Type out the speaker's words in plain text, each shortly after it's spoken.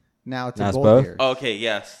Now it's Now a it's gold both? beer. Okay,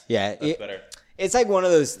 yes. Yeah, That's better. it's like one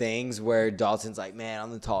of those things where Dalton's like, man,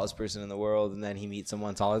 I'm the tallest person in the world. And then he meets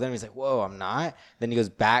someone taller than him. He's like, whoa, I'm not. Then he goes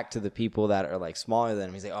back to the people that are like smaller than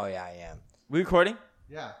him. He's like, oh, yeah, I am. We recording?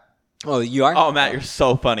 Yeah. Oh, you are? Oh, Matt, you're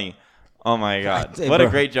so funny. Oh, my God. Hey, What bro,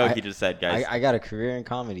 a great joke you just said, guys. I got a career in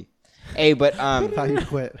comedy. Hey, but I thought you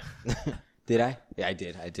quit. did I? Yeah, I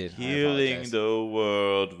did. I Healing apologize. the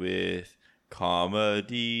world with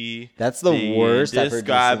comedy. That's the worst I've heard you sing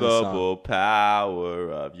the song. Indescribable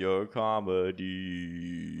power of your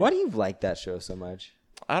comedy. Why do you like that show so much?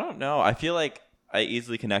 I don't know. I feel like I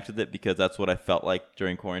easily connected it because that's what I felt like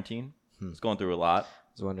during quarantine. I was going through a lot.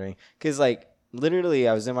 I was wondering. Because, like, literally,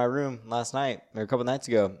 I was in my room last night, or a couple nights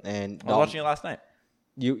ago, and I was watching it last night.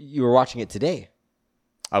 You were watching it today.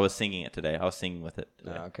 I was singing it today. I was singing with it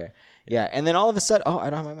today. Oh, okay. Yeah, and then all of a sudden, I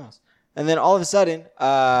don't have my mouse. And then all of a sudden,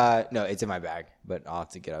 no, it's in my bag, but I'll have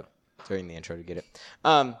to get up during the intro to get it.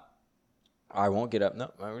 I won't get up.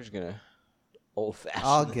 No, we're just gonna old fashioned.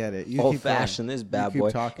 I'll get it. You keep Old fashioned going. this bad keep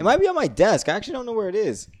boy. talking. It might be on my desk. I actually don't know where it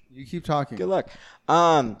is. You keep talking. Good luck.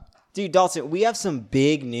 Dude, Dalton, we have some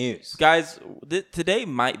big news. Guys, today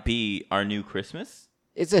might be our new Christmas.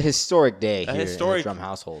 It's a historic day here in historic- the Drum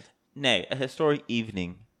household. Nay, a historic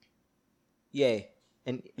evening. Yay.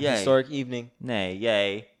 An Yay. historic evening. Nay,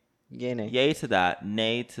 yay. Yay, nay. Yay to that.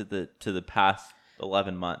 Nay to the past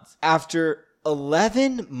 11 months After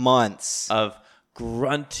 11 months of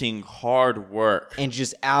grunting hard work and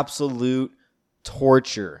just absolute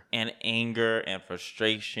torture and anger and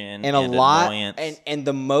frustration and a lot annoyance. and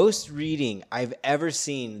the most reading I've ever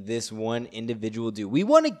seen this one individual do. We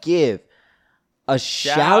want to give a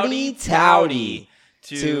shouty touty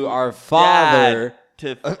to our father. Dad,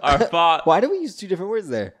 to our father. Why do we use two different words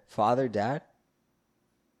there? Father, dad?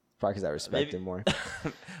 Probably because I respect him more.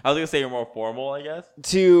 I was going to say you're more formal, I guess.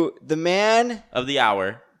 To the man Of the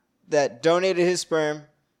hour that donated his sperm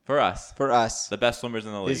for us. for us. The best swimmers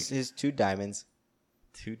in the league. His 2 diamonds.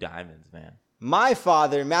 2 diamonds, man. My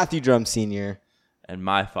father, Matthew Drum Sr., And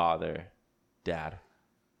my father, Dad.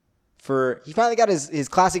 he finally got his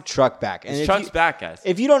classic truck back. And His if truck's you- back, guys.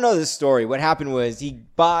 If you don't know this story, what happened was he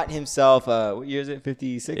bought himself what year is it?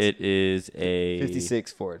 56? It is a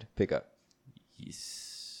 56 Ford pickup.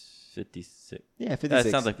 56. Yeah, 56.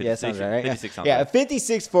 That sounds like 56. Yeah, sounds right. 56 sounds yeah, right. a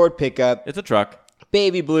 56 Ford pickup, It's a truck.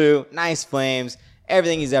 baby blue, nice flames,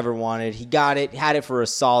 everything he's ever wanted. He got it, had it for a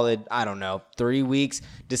solid, 3 weeks.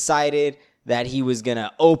 Decided that he was going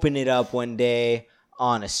to open it up one day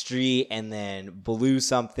on a street and then blew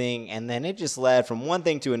something. And then it just led from one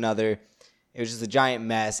thing to another. It was just a giant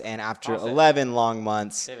mess. And after 11 long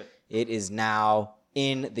months, it is now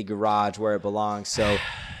in the garage where it belongs. So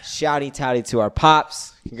shouty touty to our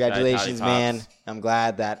pops. Congratulations, Shouty, man. pops. I'm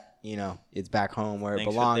glad that, it's back home where it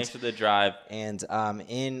belongs. Thanks for the drive. And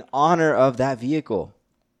in honor of that vehicle,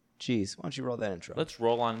 geez, why don't you roll that intro? Let's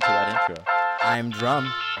roll on to that intro. I'm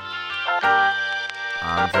Drum.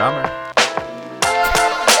 I'm Drummer.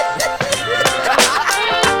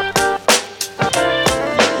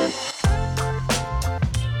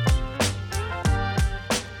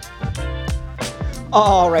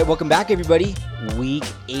 All right, welcome back, everybody. Week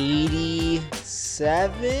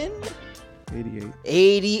 87? 88.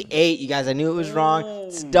 88. You guys, I knew it was wrong.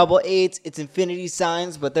 It's double eights. It's infinity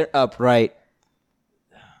signs, but they're upright.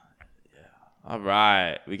 All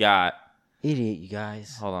right. We got... 88, you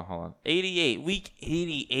guys. Hold on. 88. Week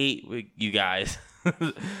 88, you guys.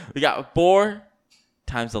 We got 4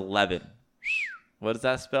 times 11. What does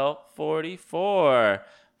that spell? 44.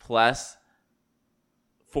 Plus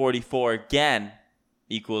 44 again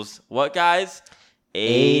equals what, guys?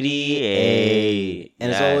 88.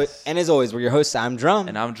 And Yes. as always, we're your hosts. I'm Drum.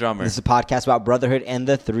 And I'm Drummer. This is a podcast about brotherhood and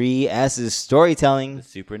the 3 S's: storytelling The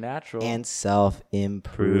supernatural. and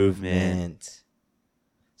self-improvement.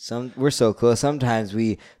 We're so close. Sometimes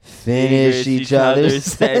we finish each other's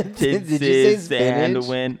sentences. Did you say spinach? and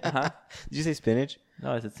win. Huh? Did you say spinach?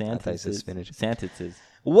 No, I said I thought you said sentences. spinach. Sentences.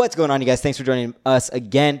 What's going on, you guys? Thanks for joining us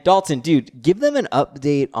again. Dalton, dude, give them an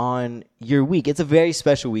update on your week. It's a very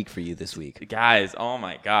special week for you this week. Guys, oh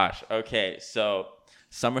my gosh. Okay, so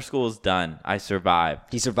summer school is done. I survived.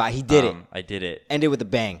 He survived. He did it. I did it. Ended with a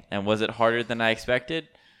bang. And was it harder than I expected?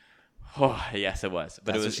 Oh, yes, it was.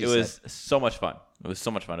 But That's it what she was so much fun. It was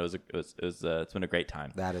so much fun. It's been a great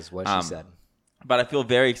time. That is what she said. But I feel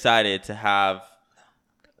very excited to have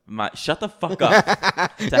shut the fuck up.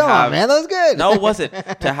 Come on, man. That was good. No, it wasn't.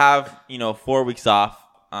 To have, 4 weeks off.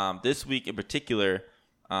 This week in particular,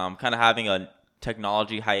 kind of having a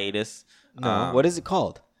technology hiatus. No, what is it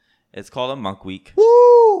called? It's called a Monk Week.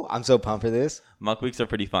 Woo! I'm so pumped for this. Monk Weeks are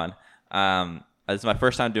pretty fun. This is my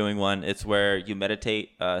first time doing one. It's where you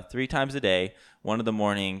meditate 3 times a day, one in the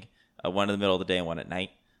morning, one in the middle of the day, and one at night.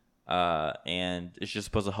 And it's just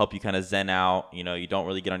supposed to help you kind of zen out. You know, you don't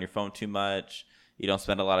really get on your phone too much. You don't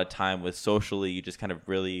spend a lot of time with socially. You just kind of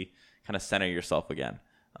really kind of center yourself again.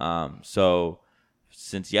 So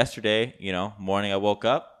since yesterday, you know, morning I woke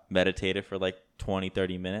up, meditated for like 20,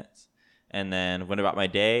 30 minutes, and then went about my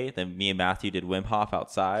day. Then me and Matthew did Wim Hof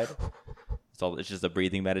outside. It's just a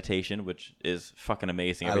breathing meditation, which is fucking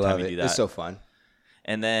amazing every time you do that. It's so fun.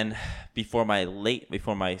 And then before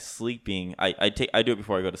my sleeping, I do it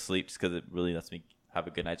before I go to sleep just because it really lets me have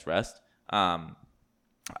a good night's rest.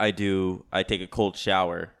 I take a cold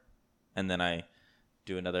shower, and then I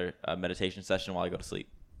do another meditation session while I go to sleep.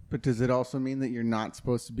 But does it also mean that you're not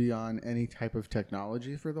supposed to be on any type of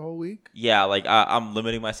technology for the whole week? Yeah, like I'm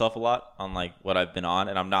limiting myself a lot on like what I've been on,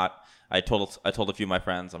 and I'm not. I told a few of my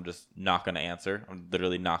friends I'm just not going to answer. I'm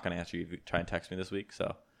literally not going to answer you if you try and text me this week.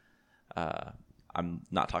 So I'm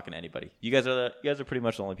not talking to anybody. You guys are pretty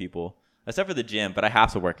much the only people, except for the gym. But I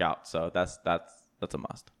have to work out, so that's a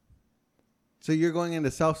must. So you're going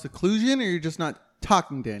into self-seclusion, or you're just not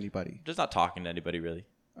talking to anybody? Just not talking to anybody really.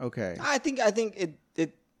 Okay. I think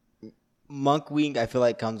it Monk Week, I feel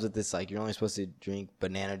like, comes with this, like, you're only supposed to drink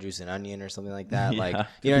banana juice and onion or something like that. Yeah. Like,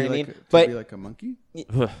 you know what I mean? But be like a monkey?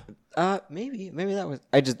 Maybe that was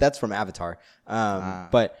that's from Avatar.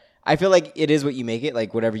 But I feel like it is what you make it.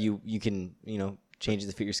 Like, whatever you can, you know, change it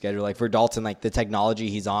to fit your schedule. Like for Dalton, like the technology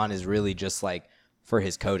he's on is really just like for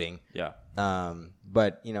his coding. Yeah.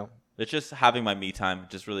 But you know, it's just having my me time,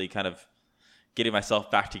 just really kind of getting myself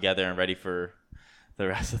back together and ready for the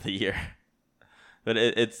rest of the year. But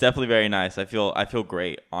it's definitely very nice. I feel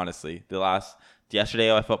great, honestly.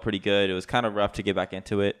 Yesterday I felt pretty good. It was kind of rough to get back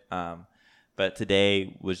into it. But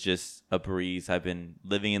today was just a breeze. I've been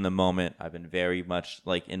living in the moment. I've been very much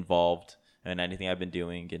like involved in anything I've been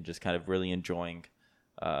doing and just kind of really enjoying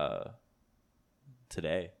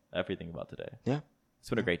today, everything about today. Yeah. It's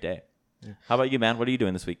been a great day. Yeah. How about you, man? What are you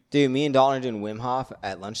doing this week? Dude, me and Dalton are doing Wim Hof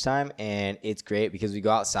at lunchtime, and it's great because we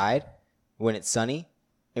go outside when it's sunny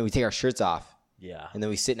and we take our shirts off. Yeah. And then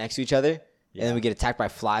we sit next to each other, and then we get attacked by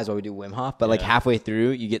flies while we do Wim Hof. But like halfway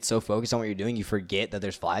through, you get so focused on what you're doing, you forget that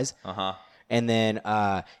there's flies. And then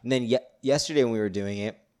yesterday when we were doing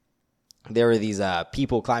it, there were these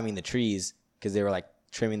people climbing the trees because they were like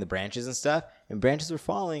trimming the branches and stuff, and branches were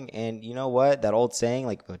falling. And you know what? That old saying,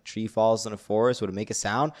 like, if a tree falls in a forest, would it make a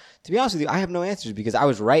sound? To be honest with you, I have no answers because I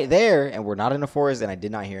was right there, and we're not in a forest, and I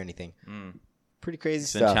did not hear anything. Pretty crazy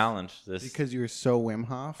stuff. Been challenged this because you were so Wim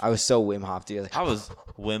Hof. I was so Wim Hof, dude. I was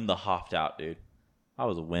Wim the Hoffed out, dude. I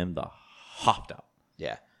was Wim the Hoffed out.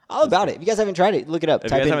 Yeah, all about it. If you guys haven't tried it, look it up.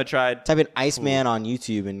 If you guys haven't tried, type in Iceman on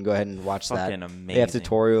YouTube and go ahead and watch that. Fucking amazing. They have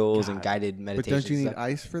tutorials and guided meditations. But don't you need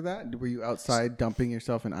ice for that? Were you outside dumping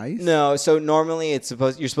yourself in ice? No. So normally you're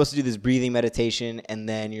supposed to do this breathing meditation, and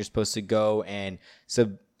then you're supposed to go and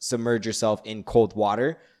submerge yourself in cold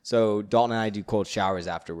water. So Dalton and I do cold showers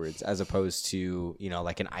afterwards, as opposed to, you know,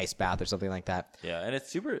 like an ice bath or something like that. Yeah, and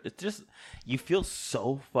it's just, you feel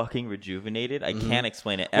so fucking rejuvenated. I can't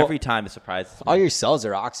explain it. Every time it surprises me. All your cells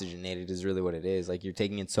are oxygenated is really what it is. Like, you're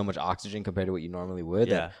taking in so much oxygen compared to what you normally would.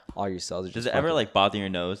 Yeah. That all your cells are just Does it ever like bother your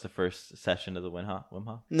nose the first session of the Wim Hof?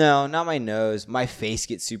 No, not my nose. My face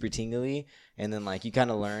gets super tingly. And then, like, you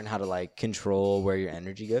kind of learn how to, like, control where your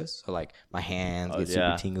energy goes. So, like, my hands get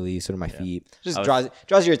super tingly, so do my feet. Just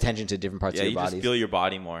draws your attention to different parts of your body. Yeah, you just feel your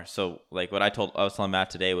body more. So, like, what I was telling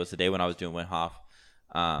Matt today was the day when I was doing Wim Hof,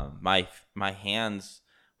 my hands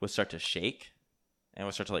would start to shake and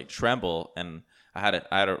would start to, like, tremble. And I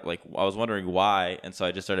was wondering why. And so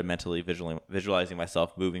I just started mentally visualizing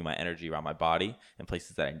myself moving my energy around my body in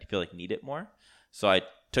places that I feel like need it more. So I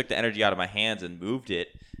took the energy out of my hands and moved it,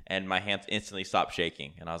 and my hands instantly stopped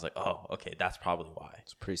shaking. And I was like, oh, okay, that's probably why.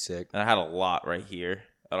 It's pretty sick. And I had a lot right here.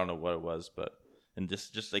 I don't know what it was, but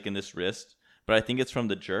just like in this wrist. But I think it's from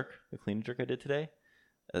the clean jerk I did today.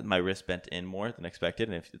 My wrist bent in more than expected,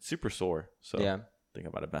 and it's super sore. So I think I'm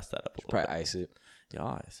about to mess that up a little bit. Probably ice it.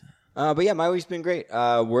 Yeah. But yeah, my week's been great.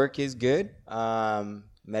 Work is good.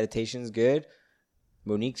 Meditation's good.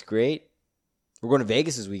 Monique's great. We're going to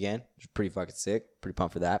Vegas this weekend, which is pretty fucking sick. Pretty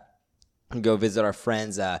pumped for that. And go visit our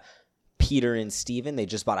friends Peter and Steven. They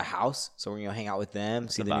just bought a house, so we're going to hang out with them,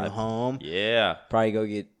 see the new home. Yeah. Probably go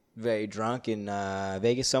get very drunk in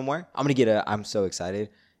Vegas somewhere. I'm so excited.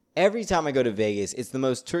 Every time I go to Vegas, it's the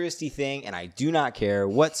most touristy thing, and I do not care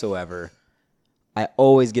whatsoever. I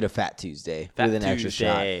always get a Fat Tuesday with an extra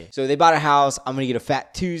shot. So they bought a house. I'm going to get a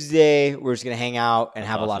Fat Tuesday. We're just going to hang out and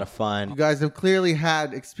have a lot of fun. You guys have clearly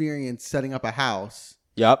had experience setting up a house.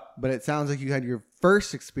 Yep. But it sounds like you had your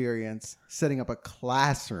first experience setting up a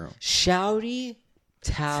classroom. Shouty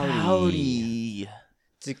Touty. Howdy.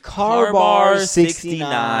 To Car Bar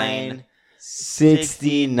 69.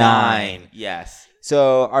 69. Yes.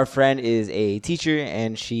 So our friend is a teacher,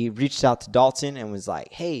 and she reached out to Dalton and was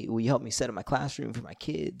like, hey, will you help me set up my classroom for my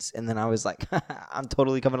kids? And then I was like, I'm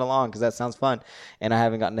totally coming along because that sounds fun. And I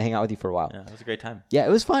haven't gotten to hang out with you for a while. Yeah, it was a great time. Yeah, it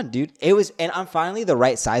was fun, dude. It was, and I'm finally the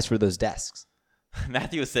right size for those desks.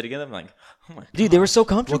 Matthew was sitting in them like, oh my god. Dude, they were so What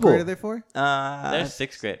comfortable. grade are they for? They're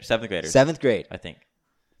 7th graders. 7th grade. I think.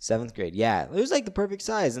 7th grade. Yeah. It was like the perfect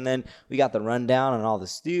size. And then we got the rundown on all the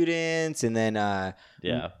students. And then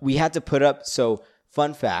Yeah. we had to put up. So,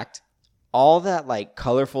 fun fact, all that like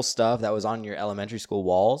colorful stuff that was on your elementary school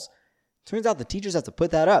walls, turns out the teachers have to put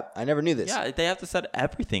that up. I never knew this. Yeah, they have to set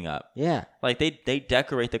everything up. Yeah. Like they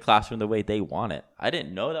decorate the classroom the way they want it. I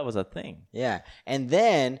didn't know that was a thing. Yeah. And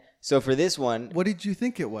then, so for this one, What did you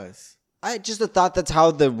think it was? I just thought that's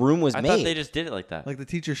how the room was I made. thought they just did it like that. Like the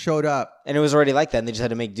teacher showed up. And it was already like that. And they just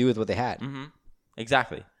had to make do with what they had. Mm-hmm.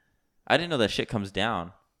 Exactly. I didn't know that shit comes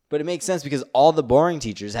down. But it makes sense because all the boring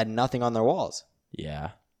teachers had nothing on their walls.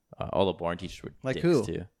 Yeah. All the boring teachers were Like dicks who?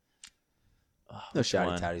 too. No Which shouty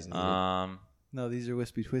one? touties needed. No, these are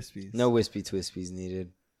Wispy Twispies. No wispy twispies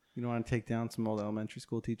needed. You don't want to take down some old elementary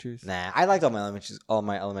school teachers? Nah, I liked all my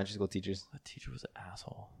elementary school teachers. That teacher was an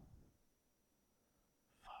asshole.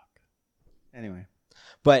 Anyway.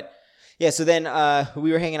 But yeah, so then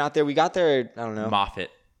we were hanging out there. We got there, I don't know. Moffat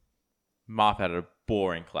had a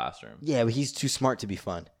boring classroom. Yeah, but he's too smart to be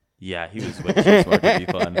fun. Yeah, he was way too smart to be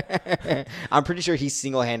fun. I'm pretty sure he's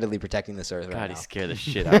single-handedly protecting this earth right God, now. he scared the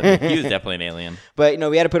shit out of me. He was definitely an alien. But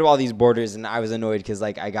we had to put up all these borders, and I was annoyed because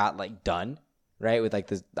like I got like done right with like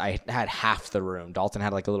this. I had half the room. Dalton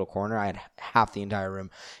had like a little corner. I had half the entire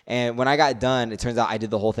room, and when I got done, it turns out I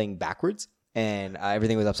did the whole thing backwards, and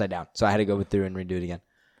everything was upside down. So I had to go through and redo it again.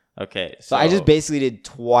 Okay, So I just basically did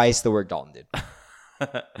twice the work Dalton did.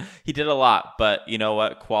 he did a lot, but you know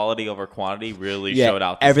what? Quality over quantity really showed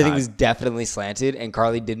out. This Everything time. was definitely slanted, and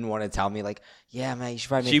Carly didn't want to tell me like, yeah, man, you should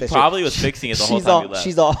probably make She that probably straight. was fixing it the whole She's time all, we left.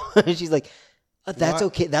 She's all, she's like, that's What?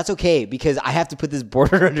 okay. That's okay because I have to put this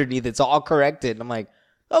border underneath it, so I'll correct it. And I'm like,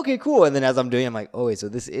 okay, cool. And then as I'm doing it, I'm like, oh wait, so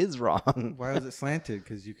this is wrong. Why was it slanted?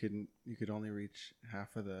 Because you could only reach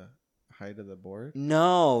half of the height of the board?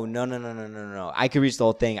 No. I could reach the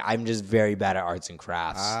whole thing. I'm just very bad at arts and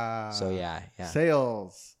crafts. So yeah.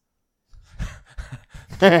 Sales.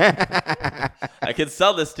 I could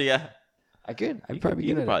sell this to you. I could. I'd You probably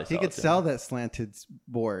could get it. probably He sell could it to sell him. that slanted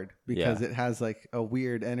board because Yeah. it has like a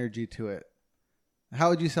weird energy to it. How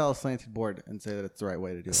would you sell a slanted board and say that it's the right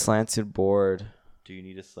way to do it? Slanted board. Do you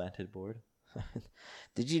need a slanted board?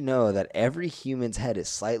 Did you know that every human's head is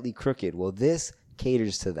slightly crooked? Well, this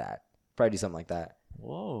caters to that. Probably do something like that.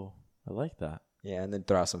 Whoa, I like that. Yeah, and then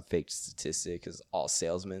throw out some fake statistic because all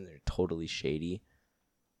salesmen are totally shady.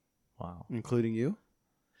 Wow. Including you?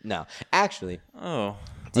 No, actually, Oh,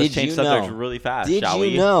 Did let's change you subjects know- really fast, did shall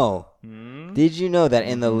you we? know? Hmm? Did you know that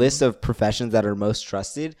in the list of professions that are most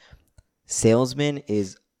trusted, salesman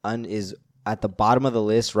is at the bottom of the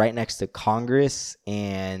list, right next to Congress,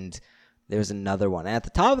 and there's another one. And at the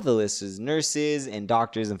top of the list is nurses and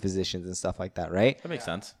doctors and physicians and stuff like that, right? That makes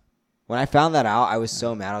sense. When I found that out, I was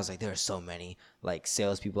so mad. I was like, there are so many like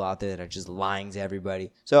salespeople out there that are just lying to everybody.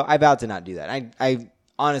 So I vowed to not do that. I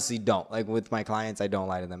honestly don't. Like with my clients, I don't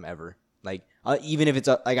lie to them ever. Like even if it's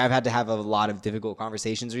like I've had to have a lot of difficult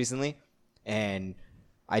conversations recently, and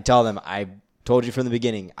I tell them, I told you from the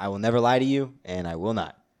beginning, I will never lie to you, and I will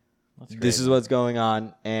not. That's great. This is what's going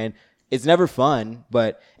on, and it's never fun.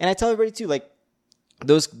 And I tell everybody too, like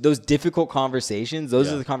those difficult conversations. Those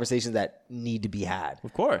Yeah. are the conversations that need to be had.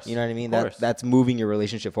 Of course. You know what I mean? Of course. That's moving your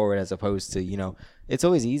relationship forward as opposed to, it's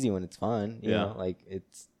always easy when it's fun. You Yeah. know, like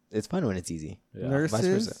it's fun when it's easy. Yeah. Vice versa.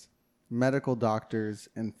 Nurses, medical doctors,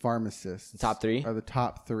 and pharmacists. Top three? Are the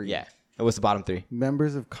top three. Yeah. And what's the bottom three?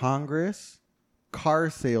 Members of Congress, car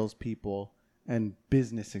salespeople, and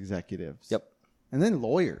business executives. Yep. And then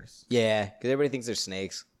lawyers. Yeah, because everybody thinks they're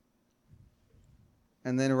snakes.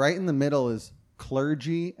 And then right in the middle is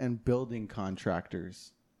clergy and building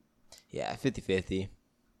contractors. Yeah, 50-50.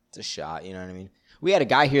 It's a shot, you know what I mean? We had a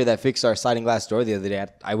guy here that fixed our sliding glass door the other day.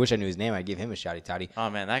 I wish I knew his name. I'd give him a shouty toddy. Oh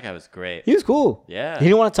man, that guy was great. He was cool. Yeah. He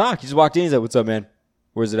didn't want to talk. He just walked in. He's like, what's up, man?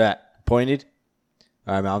 Where's it at? Pointed.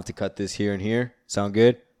 All right, man, I'll have to cut this here and here. Sound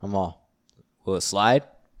good? I'm all, will it slide?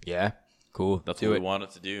 Yeah. Cool. That's Do what it. we wanted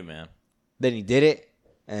to do, man. Then he did it,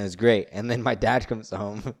 and it was great. And then my dad comes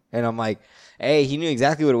home, and I'm like, hey, he knew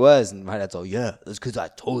exactly what it was. And my dad's all, yeah, that's because I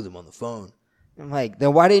told him on the phone. I'm like,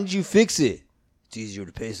 then why didn't you fix it? It's easier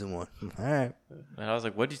to pay someone. All right. And I was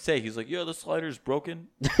like, what'd you say? He's like, yeah, the slider's broken.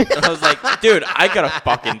 And I was like, dude, I could have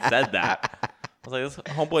fucking said that. I was like,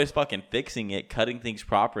 this homeboy's fucking fixing it, cutting things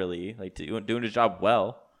properly, like doing his job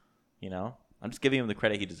well. You know, I'm just giving him the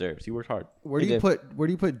credit he deserves. He worked hard. Where do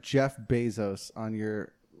you put Jeff Bezos on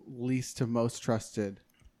your least to most trusted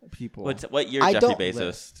people? What year, I Jeffrey don't Bezos?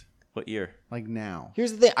 list. What year? Like now.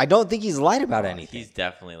 Here's the thing. I don't think he's lied about anything. He's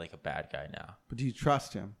definitely like a bad guy now. But do you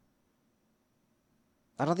trust him?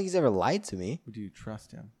 I don't think he's ever lied to me. Or do you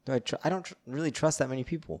trust him? I don't really trust that many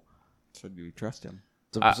people. So do you trust him?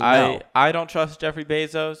 So no. I don't trust Jeffrey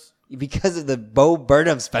Bezos. Because of the Bo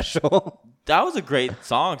Burnham special. That was a great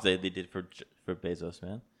song they did for Bezos,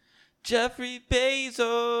 man. Jeffrey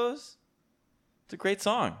Bezos. It's a great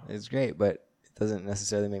song. It's great, but it doesn't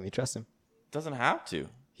necessarily make me trust him. Doesn't have to.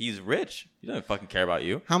 He's rich. He doesn't fucking care about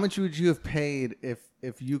you. How much would you have paid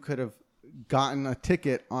if you could have gotten a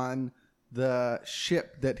ticket on the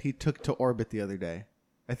ship that he took to orbit the other day?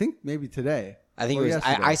 I think maybe today. I think Or it was.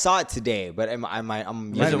 yesterday. I saw it today, but I'm Might Is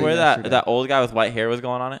have it been where yesterday. that old guy with white hair was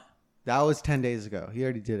going on it? That was 10 days ago. He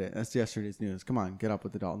already did it. That's yesterday's news. Come on, get up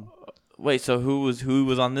with the Dalton. Wait, so who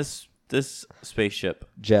was on this spaceship?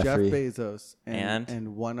 Jeffrey. Jeff Bezos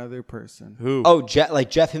and one other person. Who? Oh,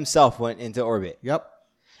 Jeff himself went into orbit. Yep.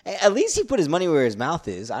 At least he put his money where his mouth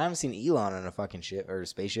is. I haven't seen Elon on a fucking ship or a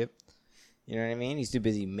spaceship. You know what I mean? He's too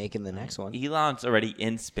busy making the next one. Elon's already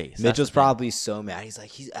in space. Mitchell's probably so mad. He's like,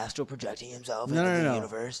 he's astral projecting himself into the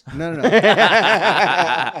universe. No.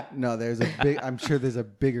 No, there's a big. I'm sure there's a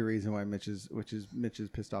bigger reason why Mitch is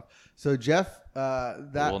pissed off. So Jeff,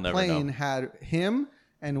 that We'll never plane know. had him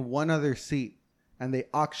and one other seat, and they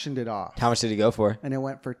auctioned it off, How much did he go for? and it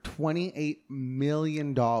went for $28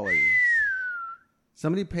 million.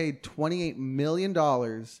 Somebody paid $28 million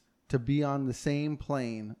to be on the same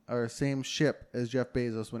plane or same ship as Jeff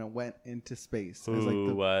Bezos when it went into space. It was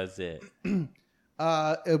Who was it? we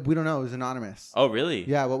don't know. It was anonymous. Oh, really?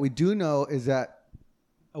 Yeah, what we do know is that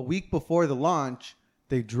a week before the launch,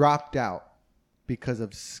 they dropped out because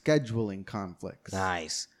of scheduling conflicts.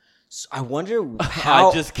 Nice. So I wonder how.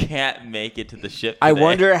 I just can't make it to the ship. I today.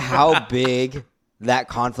 wonder how big that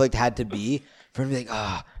conflict had to be for him to be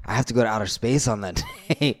like, I have to go to outer space on that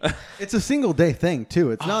day. It's a single day thing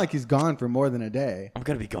too. It's not like he's gone for more than a day. I'm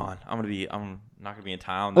gonna be gone. I'm not gonna be in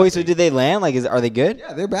town. Wait, so did they land? Like, are they good?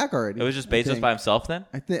 Yeah, they're back already. It was just I Bezos think. by himself then?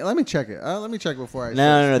 I think. Let me check it. Let me check before I.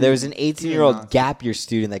 No. There was an Steven 18-year-old Johnson. gap year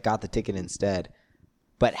student that got the ticket instead.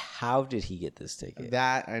 But how did he get this ticket?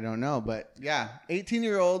 That I don't know, but yeah,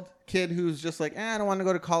 18-year-old kid who's just like, I don't want to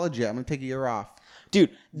go to college yet. I'm gonna take a year off.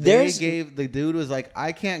 Dude, there's The dude was like,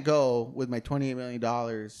 I can't go with my $28 million.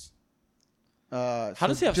 How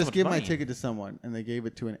does he have so just much give money? my ticket to someone, and they gave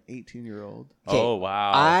it to an 18-year-old. Okay, Oh,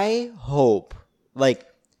 wow. I hope, like,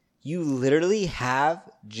 you literally have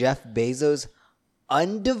Jeff Bezos'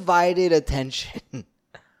 undivided attention.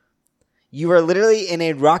 You are literally in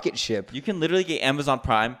a rocket ship, You can literally get Amazon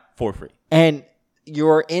Prime for free. and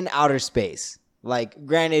you're in outer space. Like,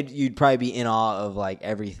 granted, you'd probably be in awe of, like,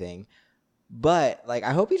 everything. But, like,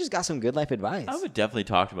 I hope you just got some good life advice. I would definitely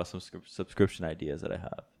talk about some subscription ideas that I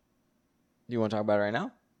have. You want to talk about it right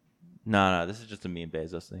now? No, this is just a me and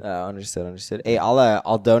Bezos thing. Understood. Hey,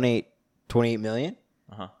 I'll donate $28 million,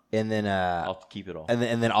 Uh-huh. and then I'll keep it all. and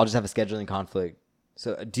then I'll just have a scheduling conflict.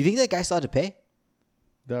 So, do you think that guy still had to pay?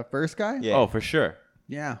 The first guy? Yeah. Oh, for sure.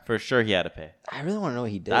 Yeah. For sure he had to pay. I really want to know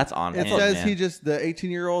what he did. That's on It him, says man. he just, the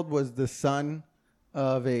 18-year-old was the son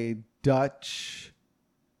of a Dutch,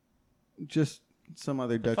 just some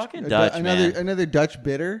other Dutch. fucking a Dutch, man. Another Dutch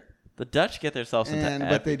bidder. The Dutch get themselves into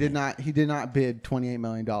But they everything. he did not bid $28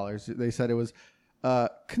 million. They said it was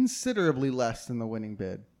considerably less than the winning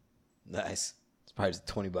bid. Nice. It's probably just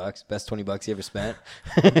 $20. Best $20 he ever spent.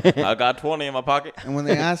 I got 20 in my pocket. And when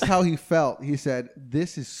they asked how he felt, he said,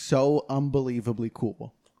 "This is so unbelievably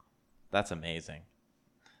cool." That's amazing.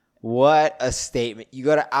 What a statement! You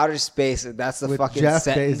go to outer space, and that's the With fucking Jeff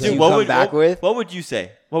sentence Bezos. you come back with. What would you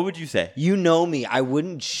say? What would you say? You know me. I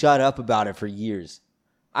wouldn't shut up about it for years.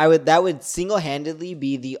 That would single-handedly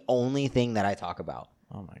be the only thing that I talk about.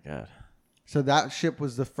 Oh my god. So that ship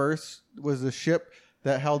was the ship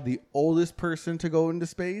that held the oldest person to go into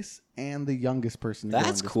space and the youngest person to go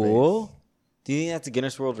That's into cool. space. Do you think that's a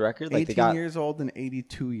Guinness World Record? 18 years old and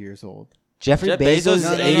 82 years old. Jeffrey Jeff Bezos Bezos is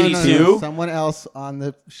is 82. Someone else on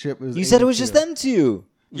the ship was You said it was 82. just them two.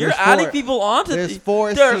 You're There's adding four- people onto there's the-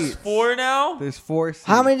 four There's seats. 4 now? There's 4 seats.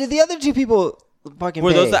 How many did the other two people fucking Were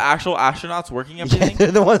pay? those the actual astronauts working Yeah, everything?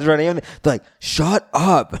 they're the ones running. They're like, shut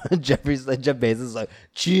up. Jeff Bezos is like,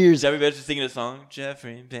 cheers. Jeffrey Bezos singing a song.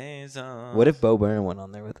 Jeffrey Bezos. What if Bo Burnham went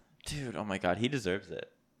on there with? Dude, oh my god, he deserves it.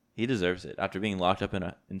 He deserves it after being locked up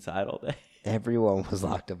inside all day. Everyone was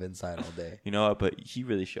locked up inside all day. You know what? But he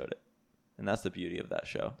really showed it. And that's the beauty of that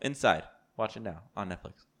show. Inside. Watch it now on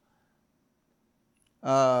Netflix.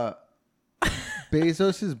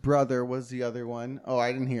 Bezos' brother was the other one. Oh,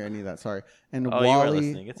 I didn't hear any of that. Sorry. And Oh, you weren't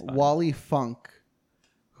listening. It's fine. Wally Funk,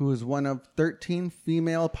 who was one of 13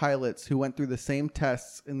 female pilots who went through the same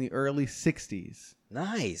tests in the early 60s,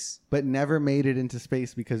 Nice. but never made it into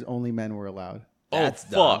space because only men were allowed. That's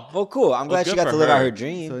fuck. dumb. Well, cool. I'm glad she good got for to live out her. her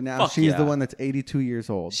dream. So now Fuck she's the yeah. one that's 82 years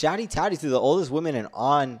old. Shouty touty to the oldest woman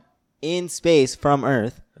in space from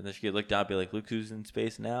Earth. And then she could look down and be like, look who's in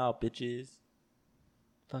space now, bitches.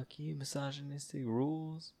 Fuck you, misogynistic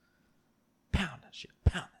rules. Pound that shit.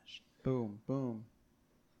 Pound that shit. Boom, boom.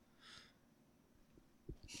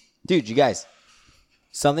 Dude, you guys,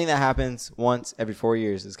 something that happens once every 4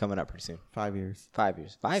 years is coming up pretty soon. 5 years. 5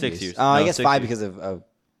 years. 5 6 years. years. Oh, I No, guess 6 5 years. because of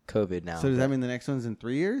COVID now. So does that mean the next one's in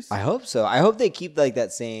 3 years? I hope so. I hope they keep like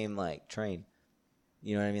that same like train.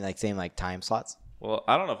 You know what I mean? Like same like time slots. Well,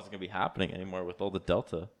 I don't know if it's going to be happening anymore with all the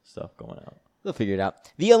Delta stuff going out. They'll figure it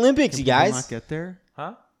out. The Olympics, Can you people guys. not get there?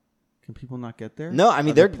 Huh? Can people not get there? No, I mean Are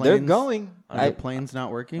the they're planes- going. Are the planes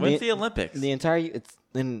not working? When's the Olympics? The entire it's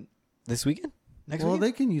in this weekend. Next Well, weekend?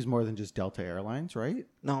 they can use more than just Delta Airlines, right?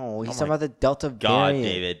 No, he's Oh talking my about the Delta God, variant.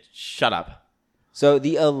 David. Shut up. So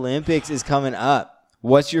the Olympics is coming up.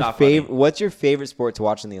 What's your Not favorite? funny. What's your favorite sport to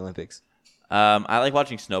watch in the Olympics? I like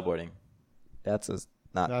watching snowboarding. That's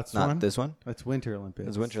not That's not one? this one. That's Winter Olympics.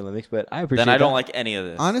 It's Winter Olympics, but I appreciate. Then I don't that. like any of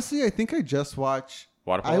this. Honestly, I think I just watch.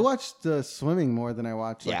 Water polo? I watched swimming more than I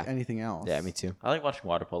watch Yeah. anything else. Yeah, me too. I like watching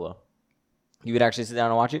water polo. You would actually sit down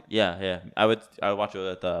and watch it? Yeah. I would watch it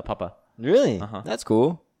with Papa. Really? Uh-huh. That's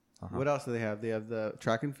cool. What else do they have? They have the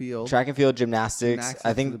track and field. Track and field, gymnastics. Gymnastics I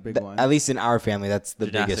is think the big one. at least in our family, that's the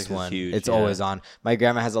Gymnastics biggest is one. huge, It's yeah. always on. My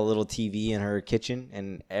grandma has a little TV in her kitchen,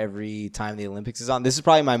 and every time the Olympics is on, this is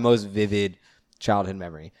probably my most vivid childhood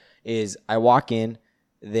memory. Is I walk in,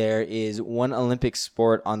 there is one Olympic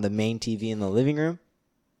sport on the main TV in the living room.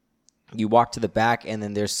 You walk to the back, and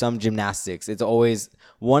then there's some gymnastics. It's always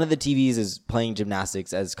one of the TVs is playing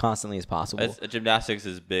gymnastics as constantly as possible. Gymnastics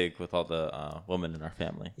is big with all the women in our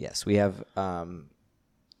family. Yes, we have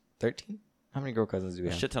 13. How many girl cousins do we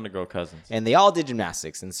A have? shit ton of girl cousins. And they all did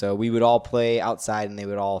gymnastics, and so we would all play outside, and they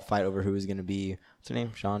would all fight over who was going to be. What's her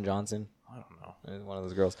name? Sean Johnson. I don't know. One of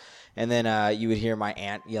those girls. And then you would hear my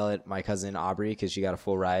aunt yell at my cousin Aubrey because she got a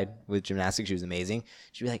full ride with gymnastics. She was amazing.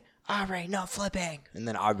 She'd be like, Aubrey, no flipping. And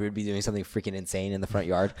then Aubrey would be doing something freaking insane in the front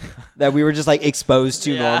yard that we were just like exposed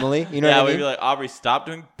to normally. You know yeah, what I we'd mean? be like, Aubrey, stop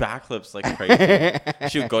doing backflips like crazy.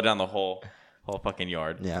 She would go down the whole fucking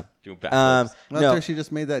yard. Yeah. Doing backflips. After No. she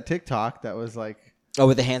just made that TikTok that was like, Oh,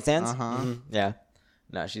 with the handstands? Uh-huh. Mhm. Yeah.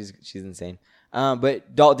 No, she's insane.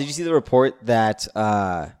 But Dalt, did you see the report that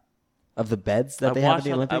of the beds that they have at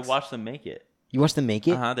the Olympics? I watched them make it. You watched them make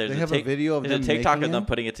it? There's They have a video of there's them a TikTok making of them it?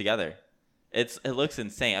 putting it together. It looks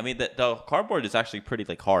insane. I mean, the cardboard is actually pretty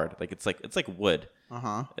like hard. Like it's like wood.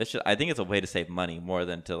 It's just, I think it's a way to save money more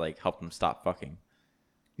than to like help them stop fucking.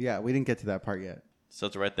 Yeah, we didn't get to that part yet. So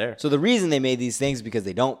it's right there. So the reason they made these things is because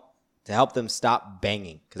they don't to help them stop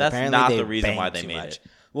banging. 'Cause That's apparently not they the reason bang why they too made much. it.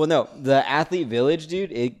 Well, no, the Athlete Village,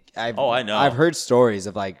 dude. I know. I've heard stories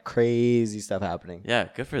of like crazy stuff happening. Yeah,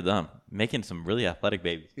 good for them. Making some really athletic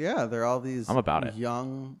babies. Yeah, they're all these I'm about it.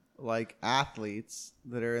 young like athletes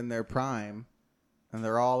that are in their prime, and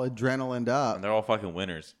they're all adrenalined up, And they're all fucking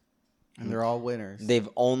winners. and they're all winners. They've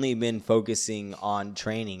only been focusing on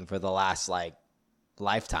training for the last like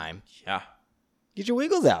lifetime. Yeah. Get your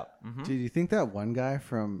wiggles out. Did you think that one guy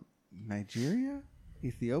from Nigeria,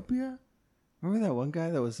 Ethiopia? Remember that one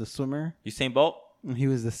guy that was the swimmer? Usain Bolt? And he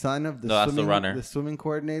was the son of the No, that's the swimming, runner. the swimming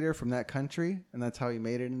coordinator from that country, and that's how he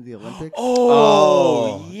made it into the Olympics.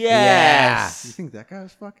 Oh, yes. You think that guy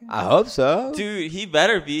was fucking? I hope so. Dude, he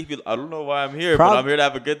better be. I don't know why I'm here, Prob- but I'm here to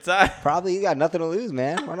have a good time. Probably you got nothing to lose,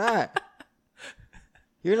 man. Why not?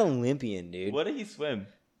 You're an Olympian, dude. What did he swim?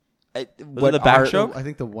 Was it the backstroke? I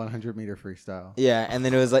think the 100 meter freestyle. Yeah, and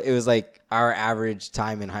then it was like our average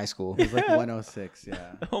time in high school. It was like 106. Yeah,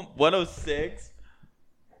 106?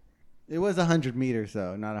 it was 100 meters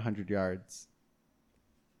though, not 100 yards.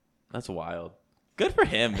 That's wild. Good for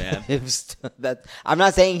him, man. It was that. I'm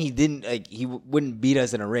not saying he didn't like he wouldn't beat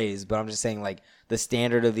us in a race, but I'm just saying like the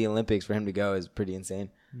standard of the Olympics for him to go is pretty insane.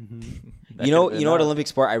 That You know could've been what us. Olympic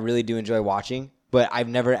sport I really do enjoy watching, but I've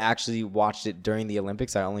never actually watched it during the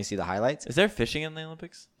Olympics. I only see the highlights. Is there fishing in the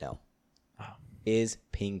Olympics? No, Oh. is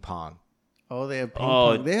ping pong. Oh, they have ping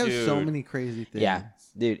Oh, pong. They have so dude. many crazy things. Yeah,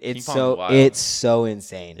 dude, it's pong's so wild. it's so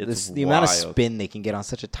insane. It's The amount of wild. spin they can get on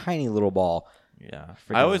such a tiny little ball Yeah.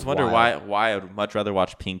 Freaking I always wonder wild. why I would much rather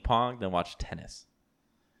watch ping pong than watch tennis.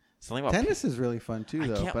 Something about Tennis is really fun too, I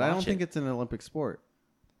though. can't But I don't watch think it. it's an Olympic sport.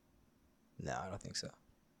 No, I don't think so.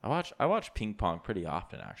 I watch ping pong pretty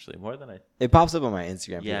often, actually, more than I. It pops up on my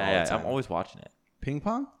Instagram feed all Yeah, the time. I'm always watching it. Ping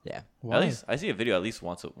pong? Yeah. Why? At least I see a video at least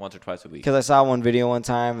once or twice a week. Because I saw one video one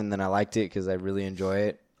time and then I liked it because I really enjoy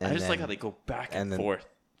it. And I just like then how they go back and and then- forth.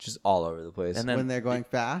 just all over the place. And then When they're going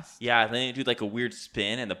fast? Yeah, and then they do like a weird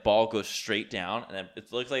spin, and the ball goes straight down, and then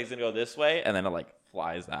it looks like it's gonna go this way, and then it like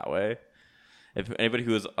flies that way. If anybody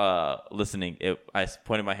who is listening, I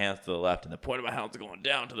pointed my hands to the left, and the point of my hands are going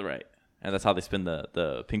down to the right, and that's how they spin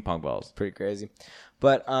the ping pong balls. Pretty crazy.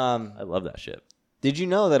 But I love that shit. did you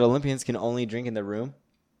know that Olympians can only drink in the room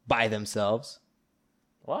by themselves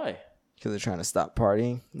Why? because they're trying to stop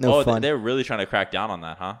partying? No fun. They're really trying to crack down on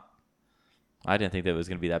that, huh? I didn't think that was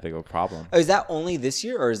gonna be that big of a problem. Oh, is that only this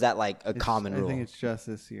year or is that like a common I rule? think it's just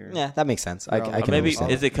this year. Yeah, that makes sense. I They're all- can Maybe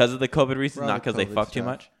understand. is it because of the COVID reasons, For all not the because they COVID fuck too stuff.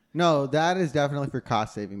 much? No, that is definitely for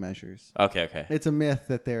cost saving measures. Okay. It's a myth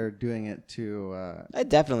that they're doing it to That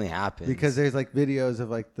definitely happens. because there's like videos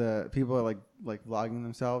of like the people are like vlogging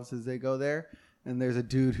themselves as they go there, and there's a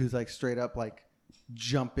dude who's like straight up like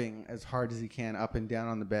jumping as hard as he can up and down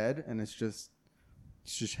on the bed, and it's just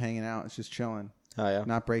hanging out. It's just chilling, oh yeah,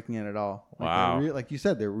 not breaking it at all. Like, Wow. like you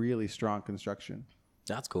said, they're really strong construction.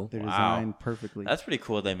 that's cool. They're Wow. designed perfectly. That's pretty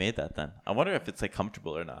cool. They made that then. I wonder if it's like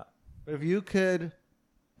comfortable or not. But if you could,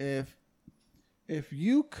 if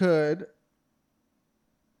you could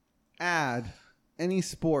add any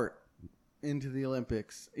sport into the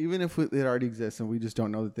Olympics, even if it already exists and we just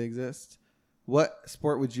don't know that they exist, what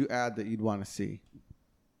sport would you add that you'd want to see?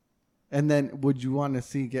 And then would you want to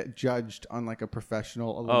see get judged on like a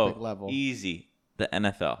professional Olympic level? Easy. The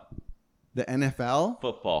NFL. The NFL?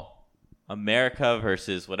 Football. America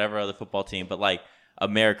versus whatever other football team, but like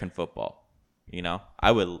American football. You know?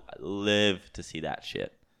 I would live to see that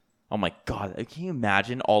shit. Oh my God. Can you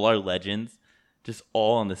imagine all our legends just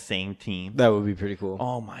all on the same team? That would be pretty cool.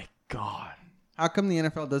 Oh my God. How come the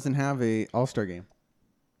NFL doesn't have a All-Star game?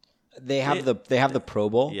 They have the Pro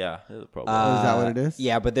Bowl. Yeah. There's a Pro Bowl. Oh, is that what it is?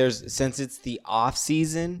 Yeah, but since it's the off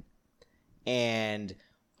season and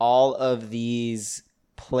all of these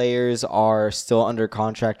players are still under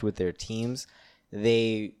contract with their teams,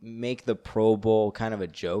 they make the Pro Bowl kind of a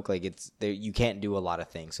joke. Like you can't do a lot of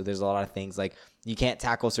things. So there's a lot of things like you can't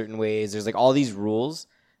tackle certain ways. There's like all these rules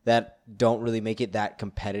that don't really make it that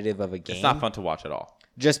competitive of a game. It's not fun to watch at all.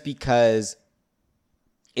 Just because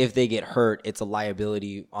if they get hurt, it's a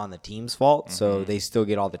liability on the team's fault. So they still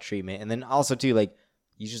get all the treatment. And then also too, like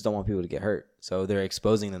you just don't want people to get hurt. So they're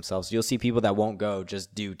exposing themselves. So you'll see people that won't go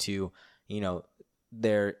just due to,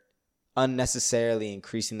 they're unnecessarily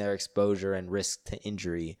increasing their exposure and risk to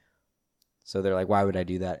injury. So they're like, why would I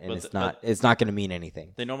do that? And But it's not going to mean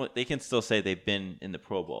anything. They can still say they've been in the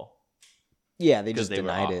Pro Bowl. Yeah, they Because just they were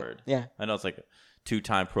denied it. offered. Yeah. I know it's like a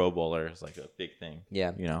 2-time Pro Bowler is like a big thing.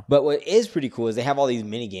 Yeah. You know? But what is pretty cool is they have all these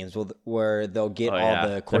mini games where they'll get Oh, all yeah.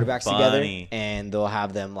 the They're quarterbacks together funny. and they'll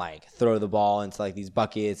have them like throw the ball into like these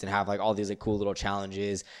buckets and have like all these like cool little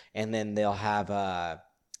challenges, and then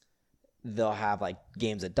they'll have like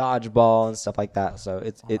games of dodgeball and stuff like that. So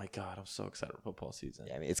Oh my God, I'm so excited for football season.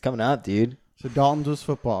 I mean, it's coming up, dude. So Dalton's was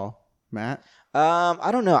football. Matt? I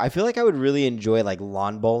don't know. I feel like I would really enjoy like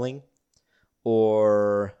lawn bowling,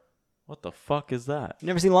 or What the fuck is that? you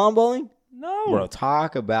never seen lawn bowling? No. Bro,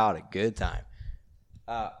 talk about a good time.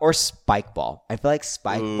 Or spike ball. I feel like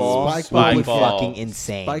spike Ooh, ball Spike would be ball. fucking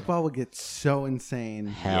insane. Spike ball would get so insane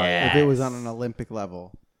Hell if it was on an Olympic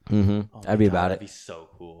level. Mm-hmm. Oh my I'd be God, about that'd it. be so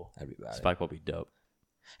cool. I'd be about it. Spike will be dope.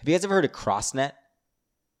 Have you guys ever heard of CrossNet?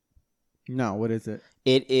 No, what is it?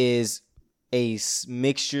 It is a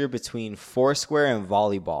mixture between Foursquare and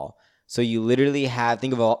volleyball. So you literally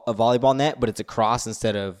think of a volleyball net, but it's a cross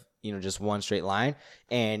instead of just one straight line.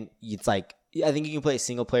 And it's like, I think you can play a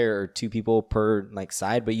single player or two people per like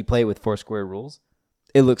side, but you play it with Foursquare rules.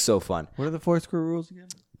 It looks so fun. What are the Foursquare rules again?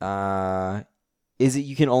 Is it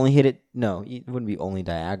you can only hit it? No, it wouldn't be only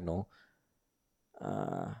diagonal.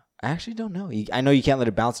 I actually don't know. I know you can't let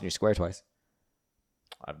it bounce in your square twice.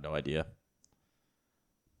 I have no idea.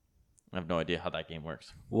 I have no idea how that game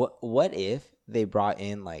works. What if they brought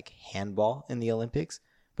in like handball in the Olympics,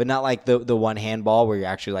 but not like the one handball where you're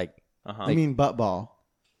actually like Uh-huh. I mean butt ball.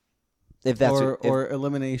 if that's or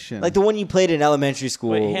elimination. like the one you played in elementary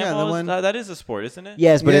school. Wait, Yeah, handball the is, one- that is a sport, isn't it?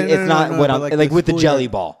 Yes, but Yeah, it's not what but I'm like like the with the schoolyard- jelly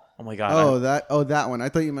ball. Oh my God. that one. I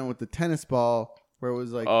thought you meant with the tennis ball where it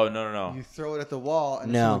was like Oh, no. you throw it at the wall and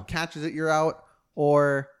if No. someone catches it, you're out.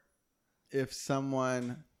 Or if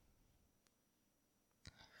someone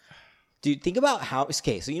Dude, think about how.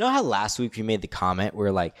 Okay, so you know how last week we made the comment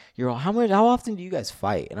where like, you're all, how often do you guys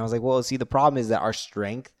fight? And I was like, well, see, the problem is that our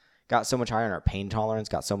strength got so much higher and our pain tolerance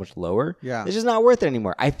got so much lower. Yeah. It's just not worth it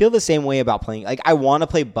anymore. I feel the same way about playing. Like, I want to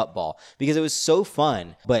play butt ball because it was so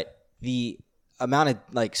fun, but the amount of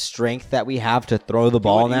like strength that we have to throw the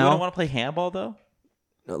ball You now. don't want to play handball though?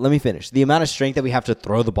 Let me finish. The amount of strength that we have to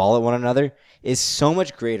throw the ball at one another is so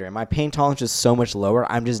much greater, and my pain tolerance is so much lower.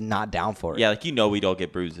 I'm just not down for it. Yeah, like we don't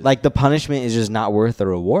get bruises. Like, the punishment is just not worth the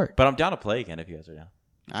reward. But I'm down to play again if you guys are down.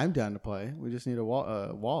 I'm down to play. We just need a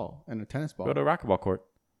wall and a tennis ball. Go to a racquetball court.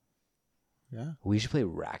 Yeah, We should play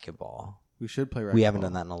racquetball. we should play racquetball. We haven't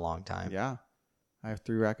done that in a long time. Yeah, I have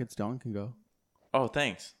 3 rackets. Dylan can go. Oh,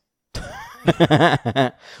 thanks.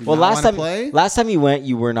 Well, not wanna play? last time you went,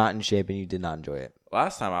 you were not in shape and you did not enjoy it.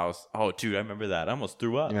 Last time I was. Oh, dude, I remember that. I almost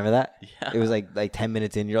threw up. You remember that? Yeah. It was like 10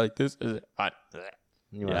 minutes in. You're like, this is hot.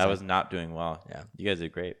 Yeah, I was not doing well. Yeah. You guys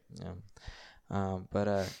did great. Yeah. But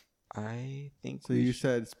I think So you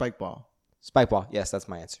said spike ball. spike ball. Yes, that's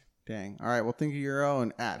my answer. Dang. All right. Well, think of your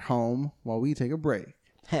own at home while we take a break.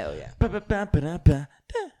 Hell yeah. Ba-ba-ba-ba-da-ba-da.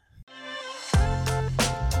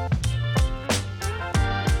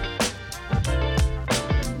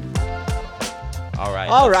 All right.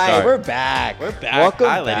 All let's right, start. we're back. We're back. Welcome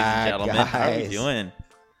Hi, ladies back, and gentlemen. How are you guys. doing?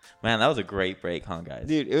 Man, that was a great break, huh, guys?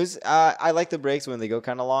 Dude, it was. I like the breaks when they go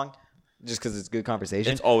kind of long, just because it's good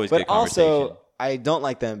conversation. It's always but good conversation. also, I don't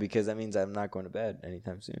like them because that means I'm not going to bed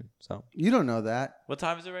anytime soon. So, You don't know that. What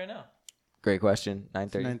time is it right now? great question.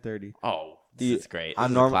 9:30. 9:30. Oh, this Dude, is great. This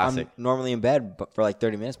I'm, is a classic. I'm normally in bed for like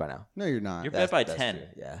 30 minutes by now. No, you're not. You're bed by That's 10. true.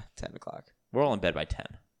 Yeah, 10 o'clock. We're all in bed by 10.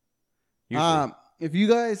 Usually. If you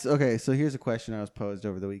guys, okay, so here's a question I was posed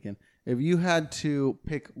over the weekend. If you had to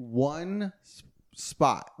pick one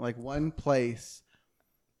spot, like one place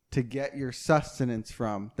to get your sustenance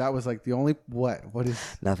from, that was like the only, what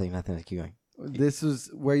is, Nothing. Keep going. this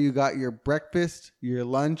was where you got your breakfast, your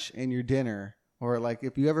lunch, and your dinner. Or like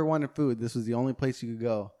if you ever wanted food, this was the only place you could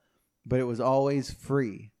go. But it was always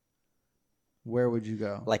free. Where would you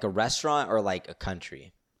go? Like a restaurant or like a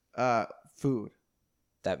country? Food.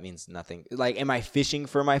 That means nothing. Like, am I fishing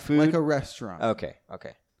for my food? Like a restaurant. Okay.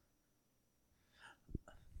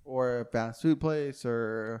 Or a fast food place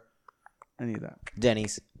or any of that.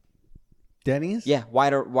 Denny's. Denny's? Yeah,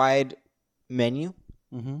 wide menu.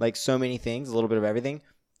 Mm-hmm. Like, so many things, a little bit of everything.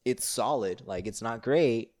 It's solid. Like, it's not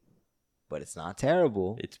great, but it's not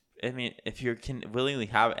terrible. If you can willingly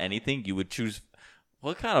have anything, you would choose.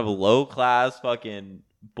 What kind of low class fucking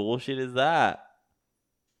bullshit is that?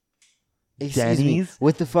 Excuse me, Denny's?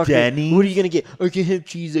 what the fuck? Denny's? What are you gonna get? I can have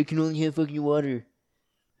cheese. I can only have fucking water.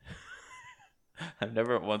 I've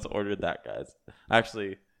never once ordered that, guys.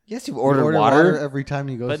 Actually, Yes, you've You ordered order water. every time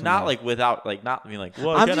you go but somewhere. not like without, like not being like, well,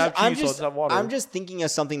 I'm I can't just, have cheese, so let's have water. I'm just thinking of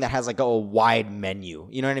something that has like a wide menu.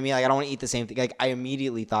 You know what I mean? Like, I don't want to eat the same thing. Like, I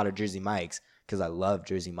immediately thought of Jersey Mike's because I love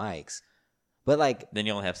Jersey Mike's. But like, Then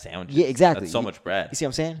you only have sandwiches. yeah, exactly. That's so much bread. You see what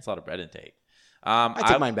I'm saying? It's a lot of bread intake. I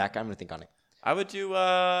take mine back. I'm gonna think on it. I would do.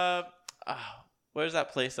 Where's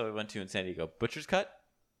that place that we went to in San Diego? Butcher's Cut.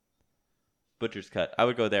 Butcher's Cut. I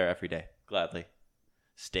would go there every day, gladly.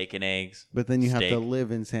 Steak and eggs. But then you have to steak.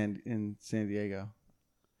 live in San Diego,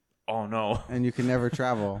 Oh no, and you can never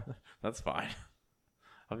travel. that's fine.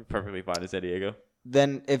 I'll be perfectly fine in San Diego.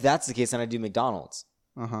 Then, if that's the case, then I do McDonald's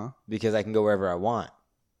because I can go wherever I want.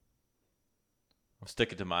 I'm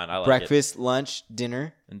sticking to mine. I like Breakfast, lunch,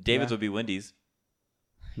 dinner. it. And David's Yeah. would be Wendy's.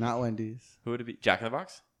 Not Wendy's. Who would it be? Jack in the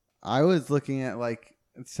Box. I was looking at like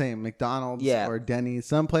same McDonald's Yeah. or Denny's,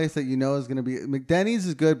 some place that you know is going to be. McDenny's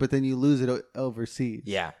is good, but then you lose it overseas.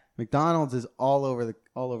 Yeah, McDonald's is all over the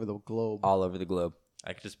globe. all over the globe.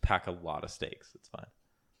 I could just pack a lot of steaks. It's fine.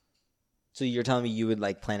 So you're telling me you would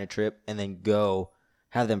like plan a trip and then go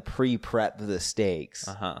have them pre-prep the steaks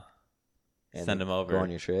and Send them over. go on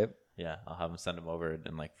your trip? Yeah, I'll have them send them over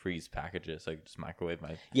and like freeze packages so I can just microwave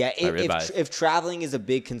my. Yeah, my if ribeyes. if traveling is a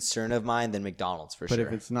big concern of mine, then McDonald's for But sure.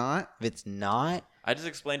 if it's not, not, I just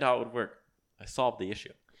explained how it would work. I solved the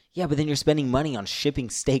issue. yeah, but then you're spending money on shipping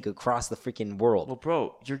steak across the freaking world. Well,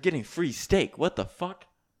 bro, you're getting free steak. What the fuck?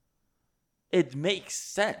 It makes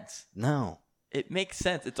sense. No. It makes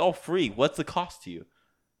sense. It's all free. What's the cost to you?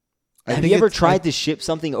 I Have think you ever it's tried to ship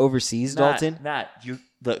something overseas, Dalton? Matt, you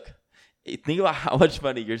look. Think about how much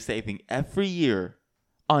money you're saving every year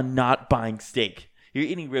on not buying steak. You're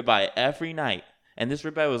eating ribeye every night, and this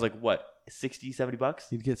ribeye was like what, 60, 70 bucks,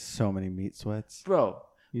 you'd get so many meat sweats. bro.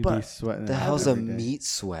 You'd But be sweating. The it out hell's a every day. meat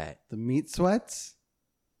sweat? The meat sweats?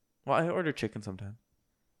 Well, I order chicken sometimes.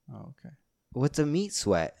 Oh, okay. What's a meat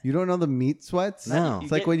sweat? You don't know the meat sweats? No.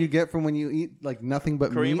 It's like what you get from when you eat like nothing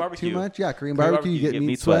but Korean meat barbecue. too much. Yeah, Korean Korean barbecue, you get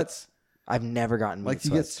meat sweats. I've never gotten meat Like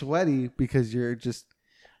you get sweats. sweaty because you're just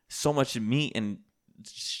So much meat and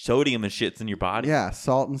sodium and shit's in your body.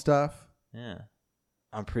 salt and stuff. Yeah.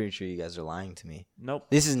 I'm pretty sure you guys are lying to me. Nope.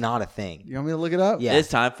 This is not a thing. You want me to look it up? Yeah. It's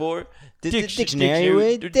time for Dictionary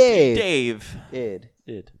with Dave. Dave. Id.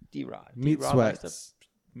 D-Rod. Meat D-Rod likes sweats.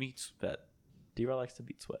 Meat sweat. D-Rod likes to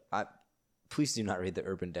meat sweat. Please do not read the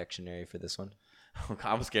Urban Dictionary for this one.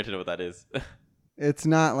 I'm scared to know what that is. It's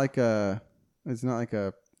not like a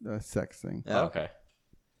sex thing. Oh. Okay.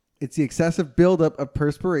 It's the excessive buildup of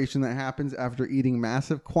perspiration that happens after eating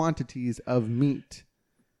massive quantities of meat.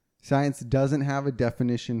 Science doesn't have a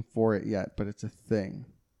definition for it yet, but it's a thing.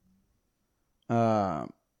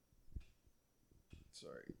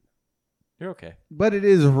 Sorry. You're okay. But it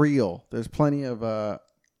is real. There's plenty of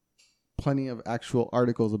actual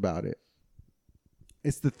articles about it.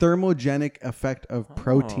 It's the thermogenic effect of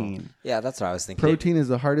protein. Yeah, that's what I was thinking. Protein is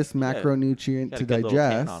the hardest macronutrient Got to a good little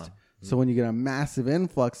tan on digest. 'em. So when you get a massive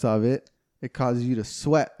influx of it, it causes you to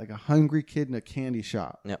sweat like a hungry kid in a candy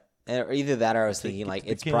shop. Yep. Or either that, or I was Take thinking it like to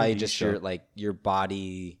the it's probably candy just shop. your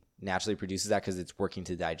body naturally produces that because it's working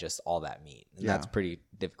to digest all that meat, and Yeah. that's pretty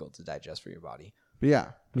difficult to digest for your body. But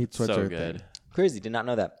yeah, meat sweats So are a good. thing. Crazy, did not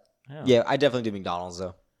know that. Yeah. Yeah, I definitely do McDonald's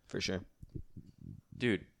though, for sure.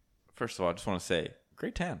 Dude, first of all, I just want to say,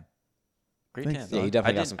 great tan. Great Thanks, tan. son. Yeah, you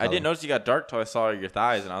definitely I got didn't, some I didn't color. notice you got dark till I saw your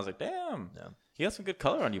thighs, and I was like, damn. Yeah. You got some good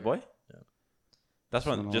color on you, boy. Yeah. That's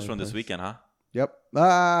Just from went just all from over the this place. weekend, huh?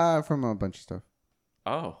 Yep. From a bunch of stuff.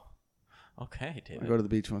 Oh. Okay, I David. go to the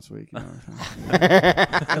beach once a week. You know what I'm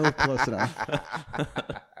saying? I live close enough.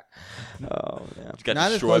 Oh man. Just got Not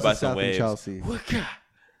as destroyed close by as some South in waves. Chelsea.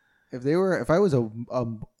 If I was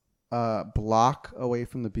a block away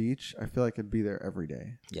from the beach, I feel like I'd be there every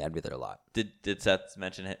day. Yeah, I'd be there a lot. Did Seth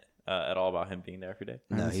mention it at all about him being there every day?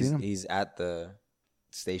 I No, haven't seen him. he's at the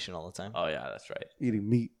station all the time. Oh yeah, that's right. Eating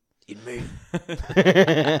meat. Eat me.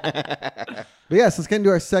 But yes, let's get into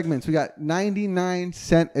our segments. We got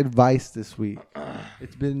 99-cent advice this week.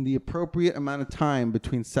 It's been the appropriate amount of time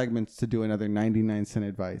between segments to do another 99-cent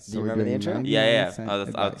advice. Do you we're remember the doing intro? 99 Yeah. cent Oh, that's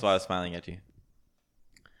advice. why I was smiling at you.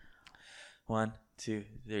 1, 2,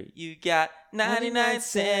 3. You got 99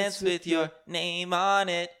 cents with your name on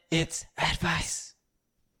it. It's advice.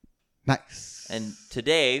 Nice. And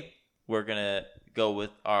today we're gonna go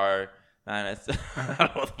with our 99 cents. I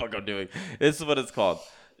don't know what the fuck I'm doing. This is what it's called.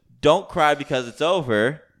 Don't cry because it's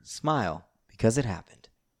over. Smile because it happened.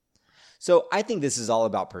 So I think this is all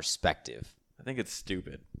about perspective. I think it's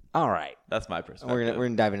stupid. All right. That's my perspective. We're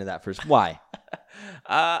gonna dive into that first. Why?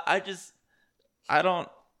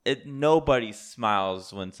 Nobody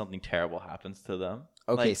smiles when something terrible happens to them.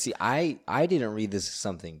 Okay, Like, see, I didn't read this as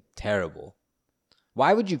something terrible.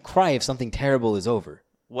 Why would you cry if something terrible is over?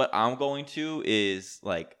 what I'm going to is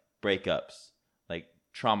like breakups, like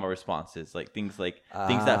trauma responses, like things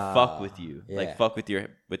that fuck with you, yeah. like fuck with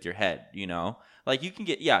your head, you know? Like you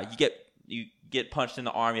get punched in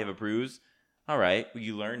the arm, you have a bruise. All right, well,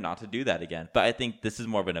 you learn not to do that again. But I think this is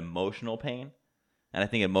more of an emotional pain. And I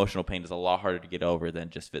think emotional pain is a lot harder to get over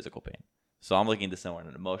than just physical pain. So I'm looking at this more in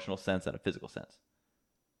an emotional sense than a physical sense.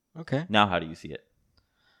 Okay. Now, how do you see it?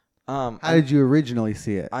 How did you originally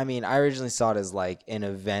see it? I mean, I originally saw it as like an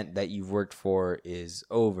event that you've worked for is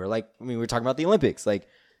over. Like, I mean, we were talking about the Olympics. Like,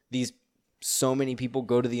 so many people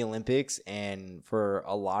go to the Olympics, and for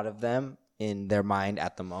a lot of them, in their mind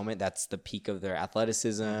at the moment, that's the peak of their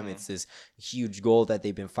athleticism. Mm-hmm. It's this huge goal that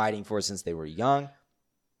they've been fighting for since they were young.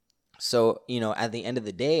 So, at the end of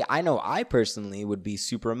the day, I know I personally would be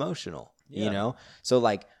super emotional, Yeah. So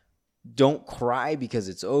like, don't cry because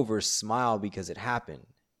it's over, smile because it happened.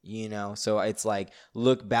 So it's like,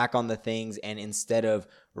 look back on the things, and instead of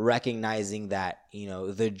recognizing that,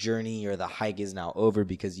 the journey or the hike is now over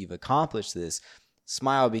because you've accomplished this,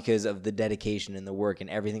 smile because of the dedication and the work and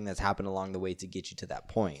everything that's happened along the way to get you to that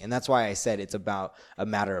point. And that's why I said it's about a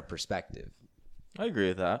matter of perspective. I agree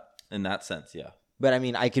with that in that sense, yeah. But I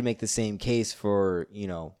mean, I could make the same case for,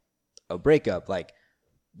 a breakup. Like,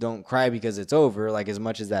 don't cry because it's over. Like, as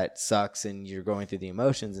much as that sucks and you're going through the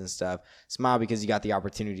emotions and stuff, smile because you got the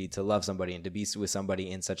opportunity to love somebody and to be with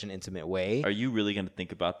somebody in such an intimate way. Are you really going to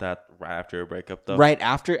think about that right after a breakup, though? Right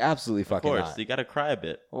after? Absolutely Of fucking course. not. You got to cry a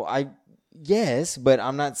bit. Well, yes, but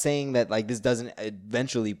I'm not saying that like this doesn't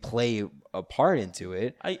eventually play a part into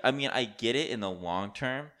it. I mean, I get it in the long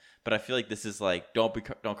term, but I feel like this is like, don't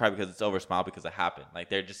cry because it's over, smile because it happened. Like,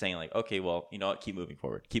 they're just saying like, okay, well, you know what? Keep moving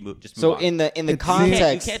forward. Just move So on. in the It's-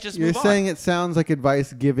 context, you can't just You're move on. saying it sounds like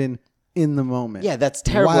advice given in the moment. yeah, that's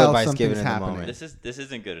terrible while advice given something's in the happening. moment. This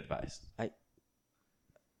isn't good advice.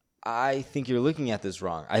 I think you're looking at this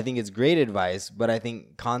wrong. I think it's great advice, but I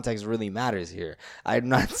think context really matters here. I'm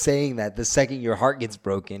not saying that the second your heart gets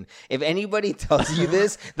broken, if anybody tells you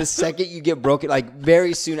this, the second you get broken, like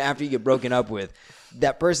very soon after you get broken up with,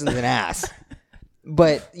 that person's an ass.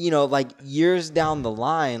 But, like years down the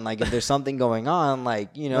line, like if there's something going on, like,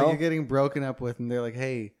 Like you're getting broken up with and they're like,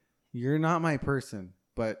 hey, you're not my person,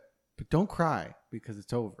 but don't cry because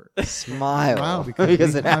it's over. Smile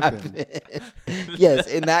because it happened. Yes,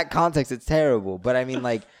 in that context, it's terrible. But I mean,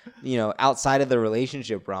 like, outside of the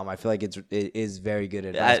relationship realm, I feel like it is very good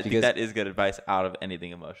advice. I think that is good advice out of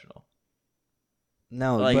anything emotional.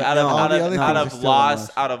 No, Like but out of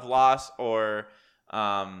loss, loss, or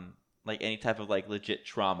like any type of like legit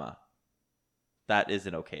trauma, that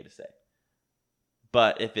isn't okay to say.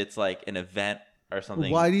 But if it's like an event or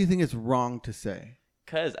something, why do you think it's wrong to say?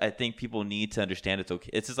 Because I think people need to understand it's okay.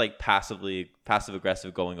 It's just like passive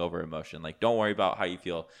aggressive going over emotion. Like, don't worry about how you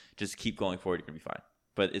feel. Just keep going forward. You're gonna be fine.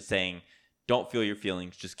 But it's saying, don't feel your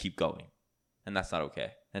feelings. Just keep going, and that's not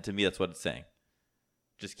okay. And to me, that's what it's saying.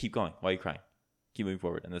 Just keep going. Why are you crying? Keep moving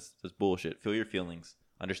forward. And that's bullshit. Feel your feelings.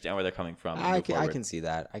 Understand where they're coming from. I can see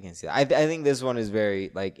that. I think this one is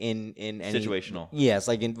very like in any situational. Yes,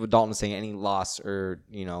 like what Dalton was saying, any loss or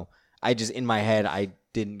I just in my head I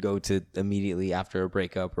didn't go to immediately after a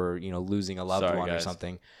breakup or losing a loved one guys. Or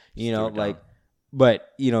something. But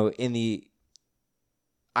in the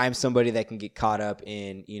I'm somebody that can get caught up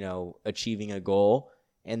in achieving a goal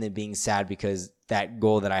and then being sad because that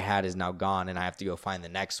goal that I had is now gone and I have to go find the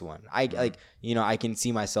next one. I can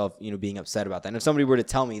see myself, being upset about that. And if somebody were to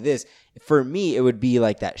tell me this, for me, it would be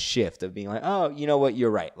like that shift of being like, oh, you know what?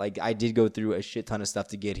 You're right. Like I did go through a shit ton of stuff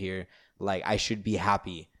to get here. Like I should be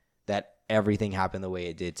happy that everything happened the way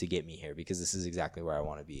it did to get me here because this is exactly where I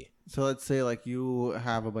want to be. So let's say like you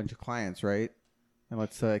have a bunch of clients, right? And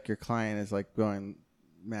let's say like your client is like going,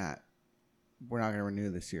 Matt, we're not going to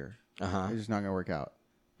renew this year. It's just not going to work out.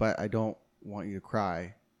 But I don't want you to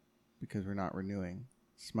cry because we're not renewing.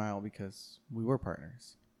 Smile because we were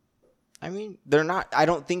partners. I mean, they're not. I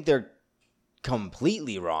don't think they're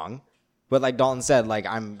completely wrong. But like Dalton said, like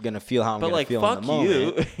I'm gonna feel how I'm gonna feel in the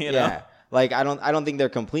moment. Fuck you, Yeah. Like I don't think they're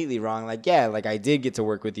completely wrong. Like yeah, like I did get to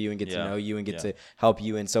work with you and get to know you and get to help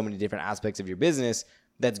you in so many different aspects of your business.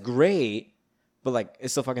 That's great. But like it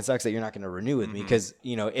still fucking sucks that you're not gonna renew with me because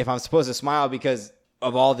if I'm supposed to smile because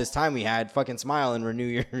of all this time we had, fucking smile and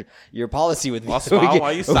renew your policy with me. I'll smile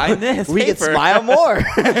while you sign this. We could smile more.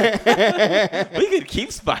 We could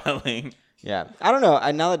keep smiling. Yeah, I don't know.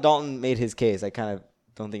 Now that Dalton made his case, I kind of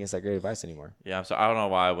don't think it's that great advice anymore. Yeah, so I don't know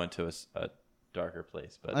why I went to a darker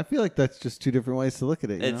place, but I feel like that's just two different ways to look at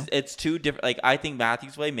it. It's two different. Like I think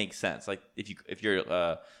Matthew's way makes sense. Like if you're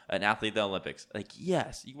an athlete at the Olympics, like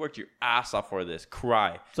yes, you worked your ass off for this.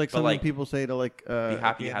 Cry. It's like something people say to like be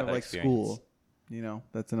happy you had that like experience. School.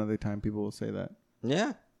 That's another time people will say that.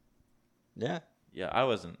 Yeah. Yeah. Yeah, I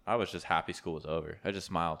was just happy school was over. I just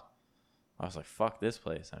smiled. I was like, "Fuck this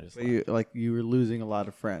place." I just you were losing a lot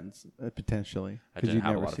of friends potentially. I didn't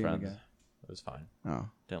have a lot of friends. It was fine. Oh,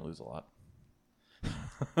 didn't lose a lot.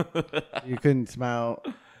 You couldn't smile.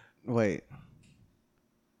 Wait.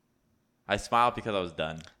 I smiled because I was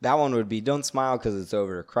done. That one would be don't smile because it's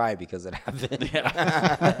over. Cry because it happened. Yeah.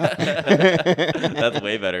 That's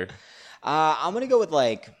way better. I'm gonna go with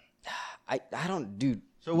like I don't do.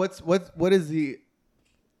 So what is the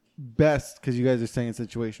best? Because you guys are saying it's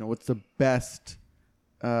situational. What's the best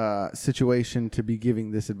situation to be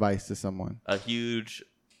giving this advice to someone? A huge,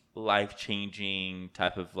 life-changing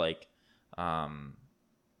type of like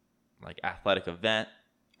athletic event,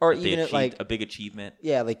 or even like a big achievement.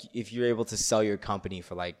 Yeah, like if you're able to sell your company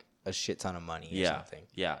for like a shit ton of money or something.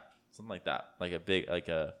 Yeah, something like that. Like a big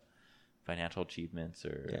financial achievements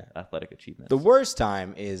or athletic achievements. The worst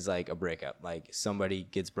time is like a breakup. Like somebody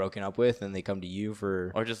gets broken up with and they come to you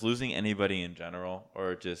for... Or just losing anybody in general,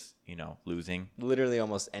 or just, losing. Literally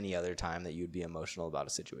almost any other time that you would be emotional about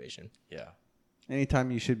a situation. Yeah.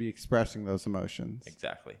 Anytime you should be expressing those emotions.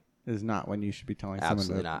 Exactly. Is not when you should be telling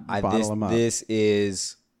Absolutely someone to not. bottle them up. This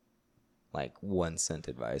is like 1 cent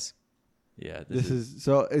advice. Yeah, this is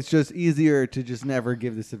so it's just easier to just never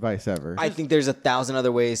give this advice ever. I think there's 1,000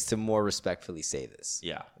 other ways to more respectfully say this.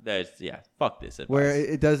 Yeah, fuck this advice. Where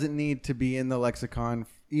it doesn't need to be in the lexicon,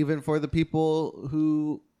 even for the people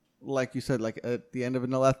who, like you said, like at the end of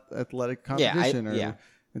an athletic competition.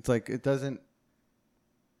 It's like it doesn't.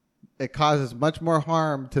 It causes much more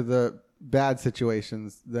harm to the bad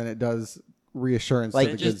situations than it does reassurance.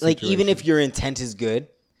 Like to the good like situations. even if your intent is good,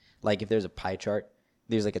 like if there's a pie chart.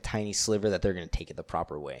 There's like a tiny sliver that they're going to take it the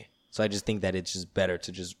proper way. So I just think that it's just better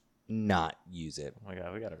to just, not use it. Oh my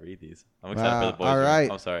god, we gotta read these. I'm excited for the boys. All room.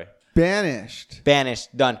 right. I'm sorry. Banished.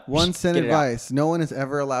 Banished. Done. 1 cent Get it out. advice. No one is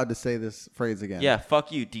ever allowed to say this phrase again. Yeah,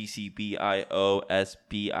 fuck you,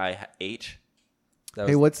 DCBIOSBIH. That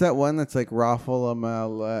Hey, was- what's that one that's like raffle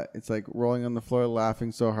it's like rolling on the floor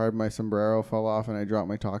laughing so hard my sombrero fell off and I dropped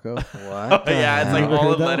my taco. What? Oh, yeah, it's like Ever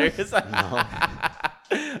all heard in that letters.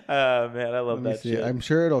 Oh man, I love Let me that see. shit. I'm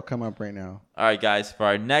sure it'll come up right now. All right, guys, for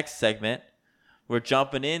our next segment, we're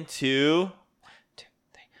jumping into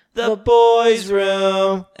the boys'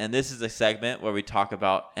 room. And this is a segment where we talk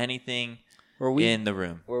about anything in the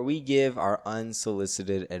room. Where we give our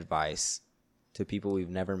unsolicited advice to people we've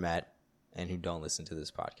never met and who don't listen to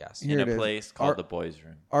this podcast. Here in it a is. place called the boys'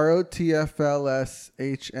 room.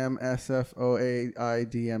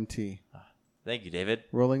 ROTFLSHMSFOAIDMT. Thank you, David.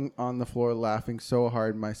 Rolling on the floor laughing so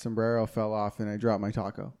hard my sombrero fell off and I dropped my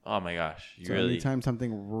taco. Oh my gosh, you So really. anytime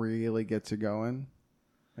something really gets you going,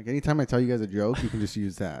 like anytime I tell you guys a joke, you can just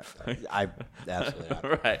use that. I absolutely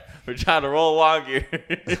not. Right, we're trying to roll along here.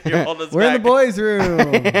 You're holding us We're in the back. boys' room.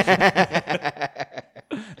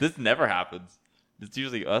 This never happens. It's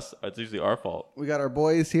usually us. It's usually our fault. We got our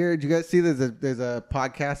boys here. Did you guys see there's a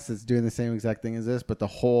podcast that's doing the same exact thing as this, but the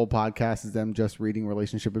whole podcast is them just reading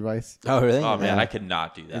relationship advice. Oh, really? Oh man, Yeah. I could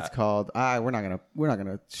not do that. It's called we're not gonna Why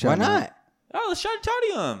shout them out. not? Oh, let's shout out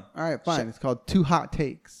to them. All right, fine. It's called Two Hot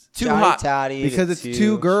Takes Too Shouty hot. touty because to it's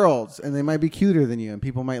two girls and they might be cuter than you, and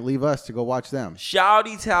people might leave us to go watch them.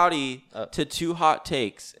 Shouty touty to two hot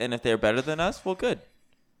takes, and if they're better than us, well, good.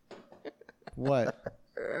 What?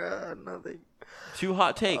 Nothing. Two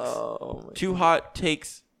hot takes. Oh, my Two hot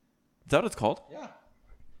takes. Is that what it's called? Yeah.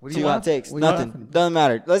 What Two hot takes. Nothing. Doesn't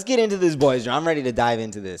matter. Let's get into this, boys. I'm ready to dive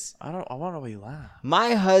into this. I want to know why you laugh.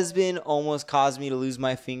 My husband almost caused me to lose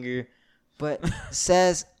my finger, but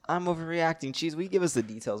says I'm overreacting. Cheese, will you give us the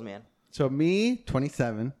details, man? So me,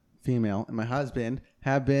 27, female, and my husband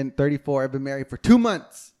have been 34. I've been married for 2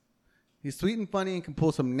 months. He's sweet and funny and can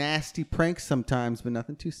pull some nasty pranks sometimes, but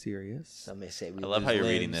nothing too serious. Some may say we I love lose how you're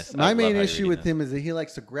limbs. reading this. My main issue with him is that he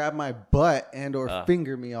likes to grab my butt and or Uh.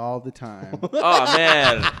 finger me all the time. Oh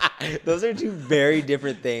man. Those are two very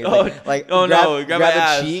different things. Oh, Like oh, grab, no, grab grab my the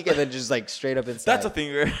ass. cheek and then just like straight up inside. That's a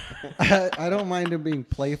finger. I don't mind him being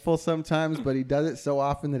playful sometimes, but he does it so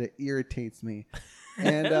often that it irritates me.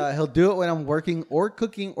 And he'll do it when I'm working or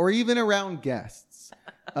cooking or even around guests.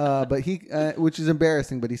 But he, which is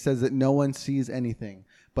embarrassing, but he says that no one sees anything,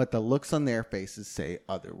 but the looks on their faces say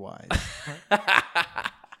otherwise.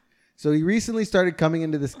 So he recently started coming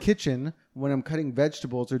into this kitchen when I'm cutting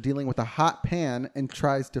vegetables or dealing with a hot pan and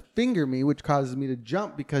tries to finger me, which causes me to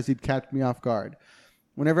jump because he'd catch me off guard.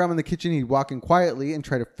 Whenever I'm in the kitchen, he'd walk in quietly and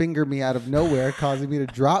try to finger me out of nowhere, causing me to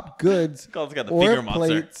drop goods Colin's got the or finger monster.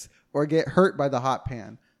 plates or get hurt by the hot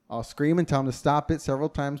pan. I'll scream and tell him to stop it several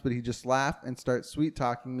times, but he just laugh and start sweet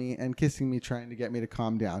talking me and kissing me, trying to get me to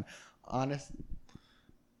calm down.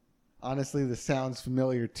 Honestly, this sounds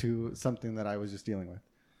familiar to something that I was just dealing with.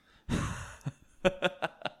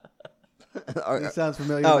 It sounds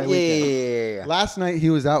familiar. Oh, to my weekend. yeah. Last night, he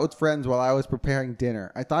was out with friends while I was preparing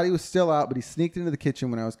dinner. I thought he was still out, but he sneaked into the kitchen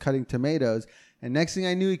when I was cutting tomatoes. And next thing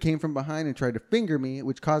I knew, he came from behind and tried to finger me,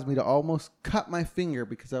 which caused me to almost cut my finger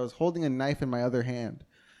because I was holding a knife in my other hand.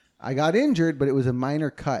 I got injured, but it was a minor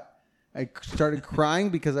cut. I started crying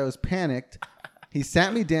because I was panicked. He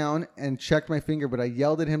sat me down and checked my finger, but I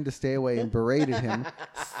yelled at him to stay away and berated him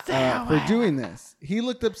for doing this. He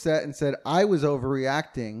looked upset and said I was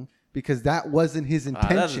overreacting because that wasn't his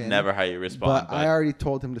intention. That's never how you respond. But I already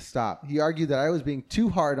told him to stop. He argued that I was being too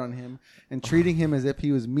hard on him and treating him as if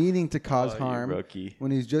he was meaning to cause you harm rookie.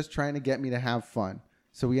 when he's just trying to get me to have fun.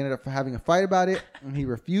 So we ended up having a fight about it, and he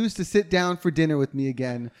refused to sit down for dinner with me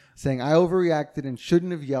again, saying I overreacted and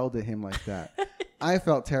shouldn't have yelled at him like that. I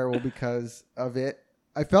felt terrible because of it.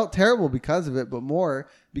 But more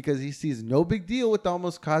because he sees no big deal with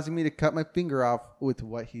almost causing me to cut my finger off with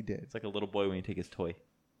what he did. It's like a little boy when you take his toy.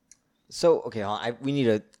 So okay, hold on. We need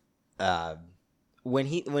to.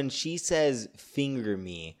 When she says finger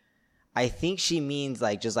me, I think she means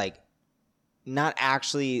like just like not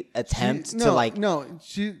actually attempt It's like like just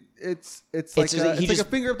a, like he it's like just a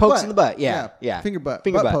finger pokes butt. in the butt. Yeah. Finger butt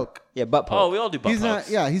finger butt poke. Yeah, butt poke. Oh, we all do butt He's pokes.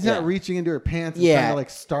 he's Yeah. not reaching into her pants and Yeah. trying to like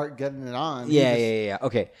start getting it on. He yeah, just- yeah.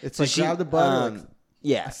 Okay, It's like grab the butt or like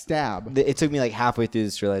yeah. a stab. It took me like halfway through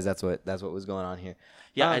this to realize that's what was going on here.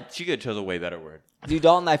 Yeah, she could have chose a way better word. Dude,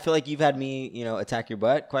 Dalton, I feel like you've had me, attack your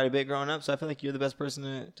butt quite a bit growing up, so I feel like you're the best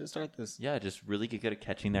person to start this. Yeah, just really get good at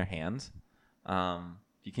catching their hands.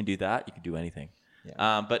 You can do that. You can do anything.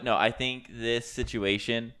 Yeah. But no, I think this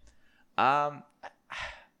situation, I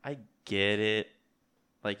get it.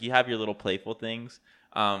 Like you have your little playful things,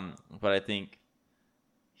 But I think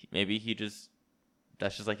maybe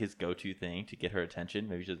that's just like his go-to thing to get her attention.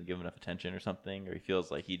 Maybe she doesn't give him enough attention or something, or he feels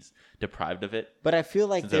like he's deprived of it. But I feel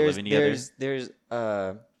like Since they're living together. there's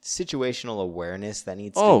situational awareness that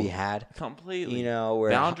needs to be had. Completely. You know, where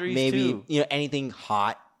Boundaries, maybe too. anything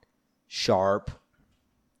hot, sharp.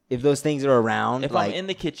 If those things are around, If like I'm in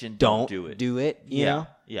the kitchen, don't do it. Do it. You know.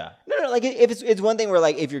 Yeah. No, like if it's one thing where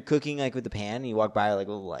like if you're cooking like with the pan and you walk by like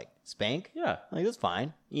a little like spank, Yeah. like that's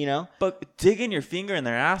fine. You know. But digging your finger in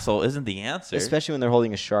their asshole isn't the answer. Especially when they're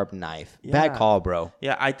holding a sharp knife. Bad Yeah. call, bro.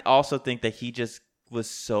 Yeah, I also think that he just was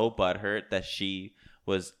so butthurt that she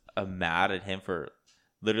was mad at him for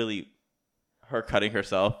literally her cutting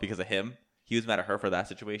herself because of him. He was mad at her for that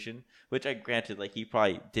situation, which I granted, like he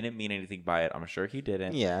probably didn't mean anything by it. I'm sure he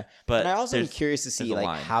didn't. Yeah, But and I also am there's- curious to see there's a like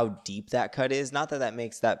line. how deep that cut is. Not that that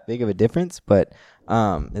makes that big of a difference, but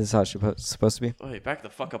this is how it's supposed to be. Wait, back the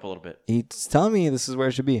fuck up a little bit. He's telling me this is where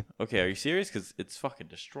it should be. Okay, are you serious? Because it's fucking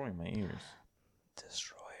destroying my ears.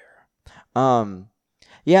 Destroyer.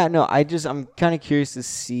 Yeah, no, I'm kind of curious to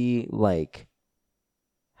see like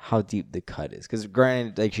how deep the cut is. Because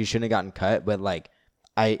granted, like she shouldn't have gotten cut, but like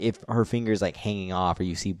if her finger's like hanging off or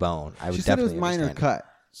you see bone, I would She said it was definitely minor understand cut,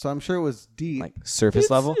 so I'm sure it was deep. like surface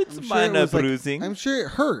level. It's I'm sure it minor was, like- bruising. I'm sure it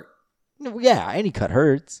hurt. No, yeah, any cut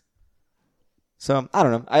hurts. So I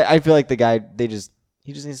don't know. I feel like the guy he just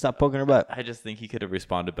needs to stop poking her butt. I just think he could have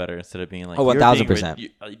responded better instead of being like, Oh, "You're 1000%.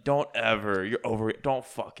 being don't ever. You're over it. Don't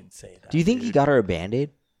fucking say that." Do you think he dude." got her a Band-Aid?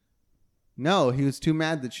 No, he was too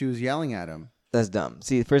mad that she was yelling at him. That's dumb.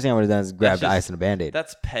 See, the first thing I would have done is grabbed just- ice and a Band-Aid.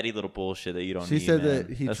 That's petty little bullshit that you don't She need. said man. that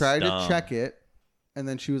he That's tried dumb. to check it, and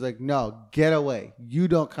then she was like, "No, get away. You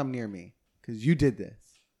don't come near me because you did this."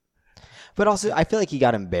 But also, I feel like he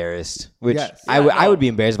got embarrassed, which Yes. I Yeah, no. would be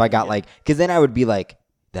embarrassed if I got like, because then I would be like,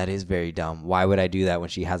 that is very dumb. Why would I do that when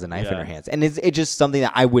she has a knife in Yeah. her hands? And it's just something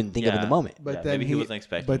that I wouldn't think of in Yeah. the moment. But Yeah, then maybe he wasn't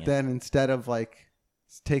expecting But it. then instead of like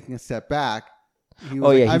taking a step back, he was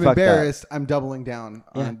Oh, like, yeah, he "I'm fucked up. embarrassed. I'm doubling down.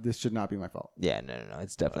 Yeah. On this should not be my fault." Yeah, no.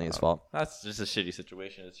 It's definitely his fault. That's just a shitty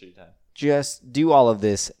situation. It's a shitty time. Just do all of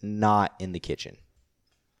this not in the kitchen.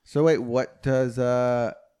 So wait, what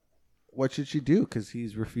should she do? Because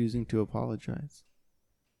he's refusing to apologize.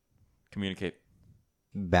 Communicate.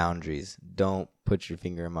 Boundaries. Don't put your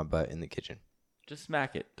finger in my butt in the kitchen. Just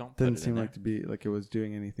smack it. Don't put Didn't it in seem there. like to be like it was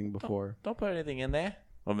doing anything before. Don't put anything in there.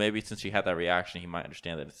 Well, maybe since she had that reaction, he might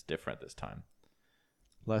understand that it's different this time.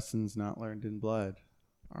 Lessons not learned in blood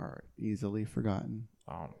are easily forgotten.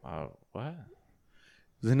 What?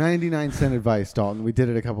 It was a 99-cent advice, Dalton. We did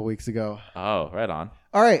it a couple weeks ago. Oh, right on.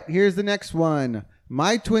 All right, here's the next one.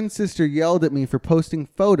 My twin sister yelled at me for posting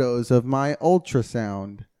photos of my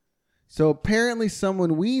ultrasound. So apparently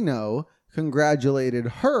someone we know congratulated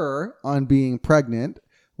her on being pregnant,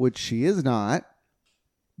 which she is not,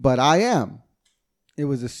 but I am. It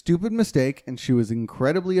was a stupid mistake, and she was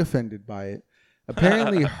incredibly offended by it.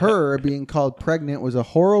 Apparently her being called pregnant was a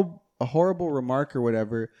horrible remark or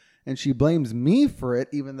whatever, and she blames me for it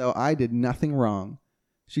even though I did nothing wrong.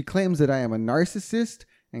 She claims that I am a narcissist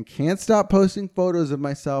and can't stop posting photos of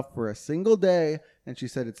myself for a single day, and she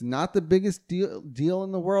said it's not the biggest deal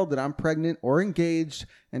in the world that I'm pregnant or engaged,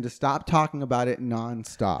 and to stop talking about it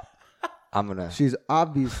nonstop. I'm gonna. She's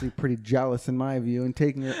obviously pretty jealous in my view and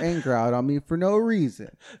taking her anger out on me for no reason.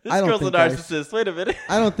 This I don't girl's a think I narcissist. Wait a minute.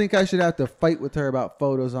 I don't think I should have to fight with her about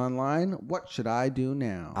photos online. What should I do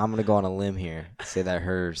now? I'm gonna go on a limb here. Say that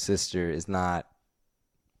her sister is not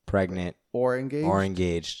pregnant Or engaged? or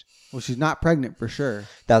engaged. Well, she's not pregnant for sure.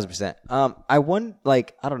 1000%.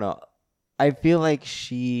 I don't know. I feel like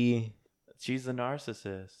she She's a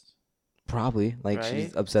narcissist. probably she's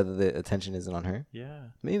Right? upset that the attention isn't on her. Yeah.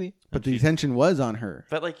 Maybe. But the attention was on her.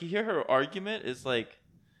 But like you hear her argument is like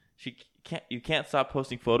you can't stop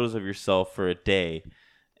posting photos of yourself for a day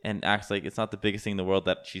and acts like it's not the biggest thing in the world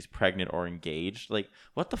that she's pregnant or engaged. Like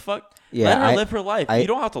what the fuck? Yeah, Let her I- live her life. I- you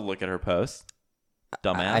don't have to look at her posts.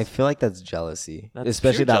 Dumbass. I feel like that's jealousy, That's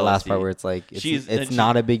especially pure that last jealousy. part where it's like And it's she-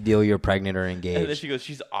 not a big deal. You're pregnant or and then engaged. she goes,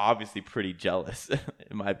 she's obviously pretty jealous.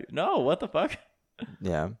 It might be. No, what the fuck?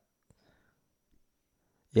 Yeah.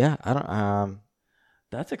 Yeah. I don't.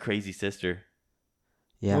 That's a crazy sister.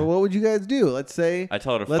 Yeah. Well, what would you guys do? Let's say I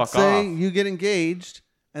told her to let's fuck say off. you get engaged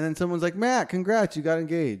and then someone's like, "Matt, congrats, you got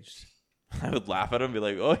engaged." I would laugh at him and be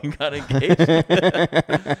like, oh, you got engaged?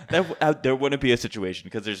 There wouldn't be a situation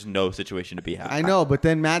because there's no situation to be had. I know, but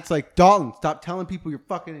then Matt's like, "Dalton, stop telling people you're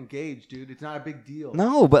fucking engaged, dude. It's not a big deal."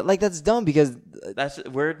 No, but that's dumb because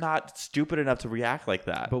We're not stupid enough to react like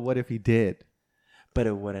that. But what if he did? But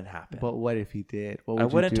it wouldn't happen. But what if he did? What would I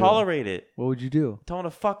you wouldn't do? tolerate it. What would you do? Tell him to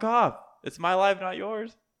fuck off. It's my life, not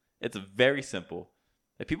yours. It's very simple.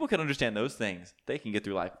 If people can understand those things, they can get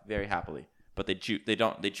through life very happily. But they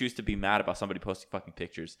choose to be mad about somebody posting fucking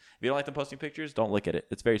pictures. If you don't like them posting pictures, don't look at it.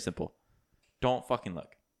 It's very simple. Don't fucking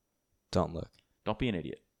look. Don't look. Don't be an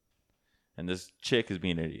idiot. And this chick is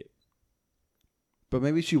being an idiot. But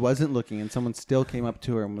maybe she wasn't looking, and someone still came up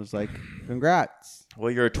to her and was like, "Congrats." Well,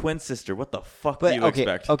 you're a twin sister. What the fuck do you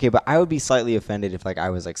expect? Okay, but I would be slightly offended if like I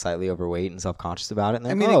was like slightly overweight and self-conscious about it. And I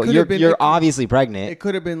then, mean, it oh, could you're have been- you're it could- obviously pregnant. It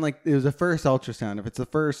could have been like it was the first ultrasound. If it's the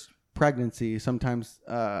first pregnancy, sometimes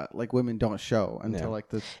like women don't show until Yeah. like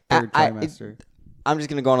the third trimester. I'm just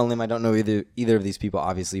gonna go on a limb. I don't know either of these people,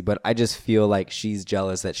 obviously, but I just feel like she's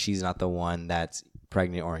jealous that she's not the one that's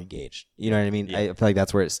pregnant or engaged. You know what I mean? Yeah. I feel like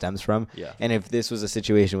that's where it stems from. Yeah. And if this was a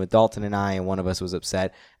situation with Dalton and I, and one of us was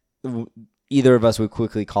upset, either of us would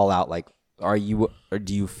quickly call out like, "Are you? Or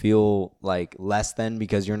do you feel like less than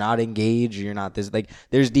because you're not engaged? Or you're not this? Like,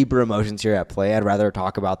 there's deeper emotions here at play. I'd rather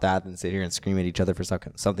talk about that than sit here and scream at each other for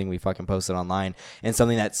something we fucking posted online and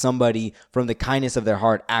something that somebody from the kindness of their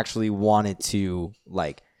heart actually wanted to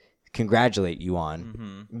like congratulate you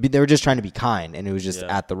on. They were just trying to be kind, and it was just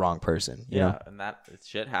Yeah. at the wrong person. You know? And that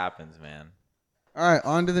shit happens, man. All right,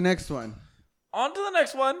 on to the next one. On to the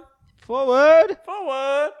next one. Forward.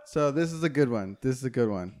 So this is a good one.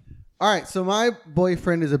 All right, so my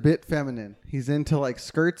boyfriend is a bit feminine. He's into like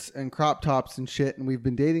skirts and crop tops and shit, and we've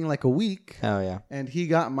been dating like a week. Oh yeah. And he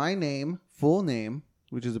got my name, full name,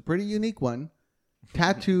 which is a pretty unique one,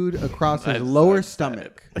 tattooed across his I'm lower so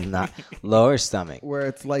excited. stomach, Not lower stomach. where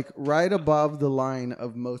it's like right above the line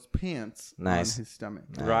of most pants Nice. on his stomach.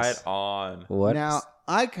 Nice. Right on. What? Now,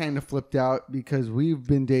 I kind of flipped out because we've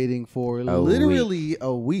been dating for A literally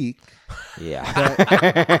a week. Yeah.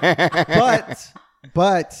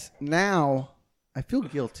 But now I feel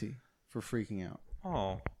guilty for freaking out.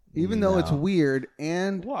 Oh, Even though it's No. weird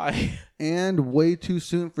and why? way too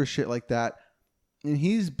soon for shit like that. And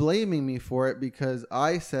he's blaming me for it because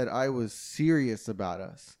I said I was serious about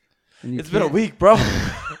us. And It's been a can't- week, bro.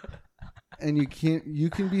 And you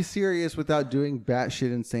can be serious without doing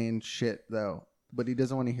batshit insane shit though. But he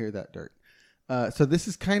doesn't want to hear that dirt. So this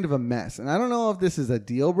is kind of a mess. And I don't know if this is a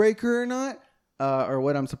deal breaker or not, or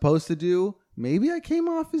what I'm supposed to do. Maybe I came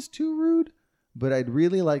off as too rude, but I'd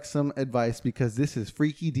really like some advice because this is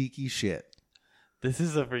freaky deaky shit. This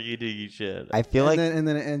is a freaky deaky shit. I feel like And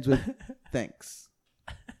then it ends with thanks.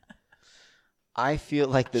 I feel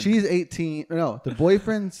like the She's 18. No, the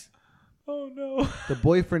boyfriend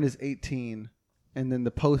is 18, and then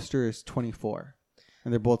the poster is 24,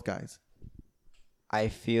 and they're both guys. I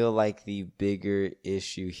feel like the bigger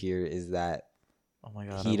issue here is that Oh my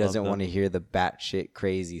god. he doesn't want to hear the batshit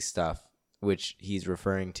crazy stuff, which he's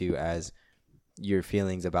referring to as your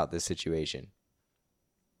feelings about this situation.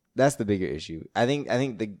 That's the bigger issue. I think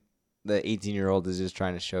the 18-year-old is just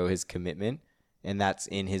trying to show his commitment, and that's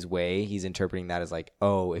in his way. He's interpreting that as like,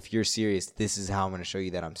 oh, if you're serious, this is how I'm going to show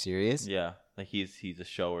you that I'm serious. Yeah, like he's a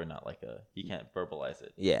shower, not like he can't verbalize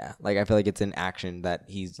it. Yeah, like I feel like it's an action that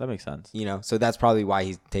he's, That makes sense. you know, so that's probably why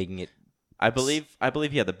he's taking it. I believe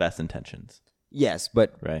he had the best intentions, Yes,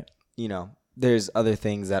 but right? you know, there's other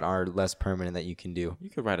things that are less permanent that you can do. You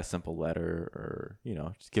could write a simple letter, or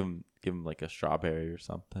just give him like a strawberry or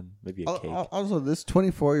something, maybe a cake. Also, this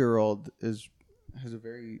 24-year-old has a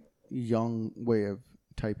very young way of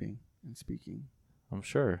typing and speaking. I'm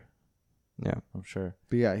sure. Yeah. I'm sure.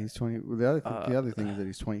 But yeah, he's 20. The other thing is that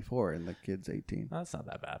he's 24 and the kid's 18. That's not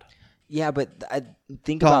that bad. Yeah, but I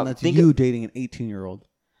think Colin, about that's think, you dating an 18-year-old.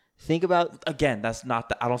 think about Again, that's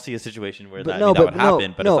not. I don't see a situation where but that, no, that but would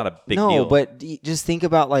happen, but it's not a big deal. but just think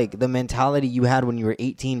about like the mentality you had when you were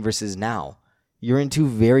 18 versus now. You're in two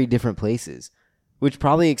very different places, which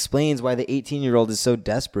probably explains why the 18-year-old is so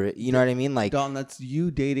desperate. You know what I mean? Like, Don, that's you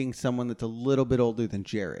dating someone that's a little bit older than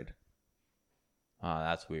Jared. Oh,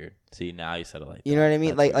 that's weird. See, now you said it like you know what I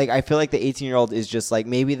mean? Like I feel like the 18-year-old is just like,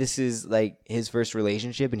 maybe this is like his first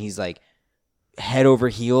relationship and he's like head over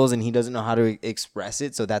heels and he doesn't know how to express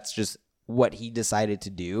it. So that's just what he decided to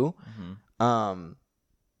do. Mm-hmm.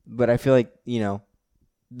 But I feel like,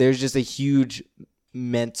 there's just a huge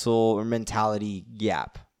mental or mentality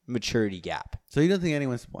gap, maturity gap. So you don't think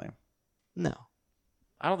anyone's to blame? No.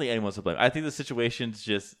 I don't think anyone's to blame. I think the situation's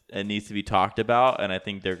just it needs to be talked about, and I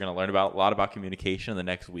think they're going to learn a lot about communication in the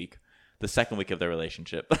next week, the second week of their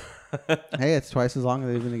relationship. Hey, it's twice as long as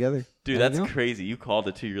they've been together. Dude, There that's you go. crazy. You called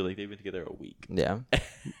it too. You're like, they've been together a week. Yeah.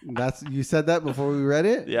 You said that before we read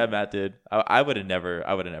it. Yeah, Matt did. I would have never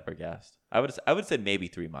guessed. I would say maybe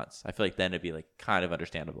 3 months. I feel like then it'd be like kind of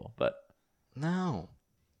understandable, but No.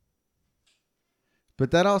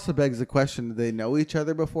 But that also begs the question: did they know each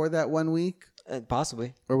other before that 1 week,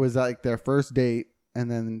 Possibly. or was that like their first date and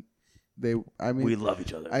then I mean, We love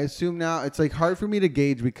each other. I assume now it's like hard for me to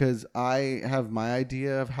gauge because I have my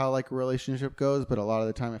idea of how like a relationship goes, but a lot of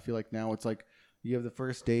the time I feel like now it's like you have the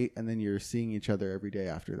first date and then you're seeing each other every day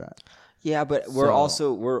after that. Yeah, but So- we're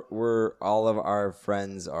also we're all of our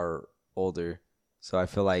friends are older, so I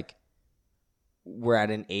feel like we're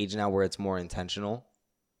at an age now where it's more intentional,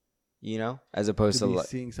 you know, as opposed To to be like,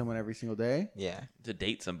 seeing someone every single day. yeah. To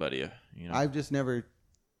date somebody, you know. I've just never.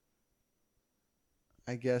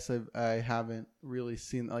 I guess I haven't really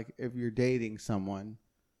seen like if you're dating someone,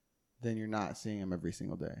 then you're not seeing them every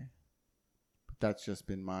single day. But that's just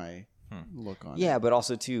been my look on it. Yeah, but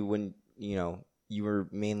also too when you know you were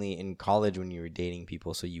mainly in college when you were dating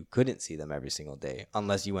people, so you couldn't see them every single day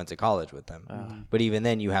unless you went to college with them. But even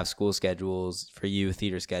then, you have school schedules for you,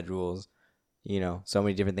 theater schedules, you know, so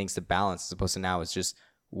many different things to balance. As opposed to now, it's just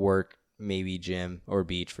work, maybe gym or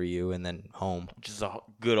beach for you, and then home. Just a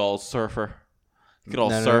good old surfer. Good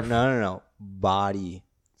old no, surf. No. Body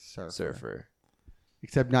Surfer. surfer.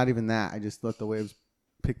 Except not even that. I just let the waves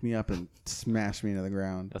pick me up and smash me into the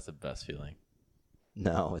ground. That's the best feeling.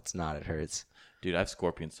 No, it's not. It hurts. Dude, I've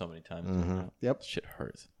scorpioned so many times. Yep. Shit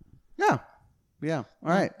hurts. Yeah. Yeah. All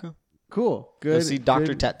right. Cool. Good. Go see Dr.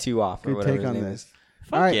 good- Tattoo Off or Good whatever take his on name this. is.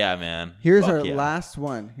 Fuck All right. yeah, man. Here's Fuck our yeah. last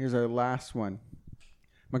one.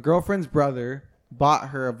 My girlfriend's brother bought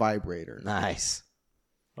her a vibrator. Nice.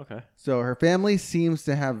 Okay. So her family seems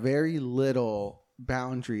to have very little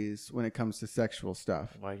boundaries when it comes to sexual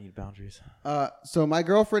stuff. Why do you need boundaries? So my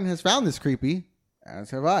girlfriend has found this creepy, as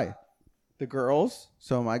have I. The girls,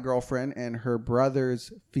 so my girlfriend and her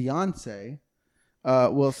brother's fiance,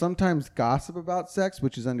 will sometimes gossip about sex,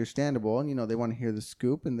 which is understandable. And, you know, they want to hear the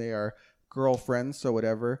scoop and they are girlfriends, so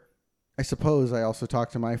whatever. I suppose I also talk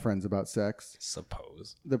to my friends about sex.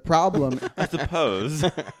 Suppose. The problem I suppose.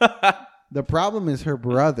 The problem is her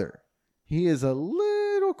brother. He is a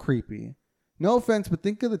little creepy. No offense, but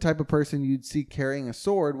think of the type of person you'd see carrying a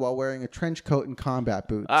sword while wearing a trench coat and combat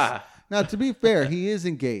boots. Now, to be fair, he is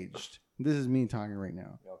engaged. This is me talking right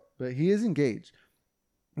now. But he is engaged.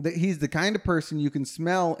 He's the kind of person you can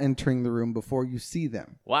smell entering the room before you see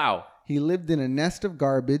them. Wow. He lived in a nest of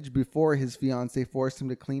garbage before his fiancée forced him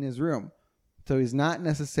to clean his room. So he's not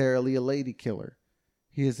necessarily a lady killer.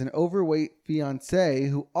 He is an overweight fiancé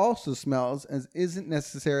who also smells and isn't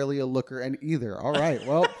necessarily a looker and either. All right,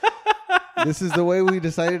 well, this is the way we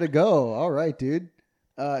decided to go. All right, dude.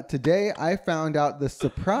 Today I found out the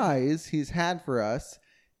surprise he's had for us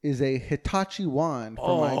is a Hitachi wand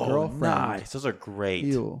for my girlfriend. Nice. Those are great.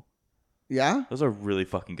 Ew. Yeah? Those are really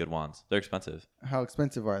fucking good wands. They're expensive. How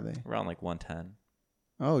expensive are they? Around like 110.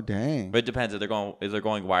 Oh, dang. But it depends. If they're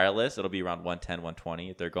going wireless, it'll be around 110, 120.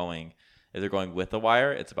 If they're going with a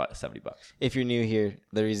wire, it's about $70. If you're new here,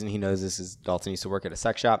 the reason he knows this is Dalton used to work at a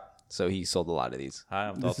sex shop, so he sold a lot of these. Hi,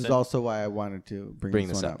 I'm This Dalton. is also why I wanted to bring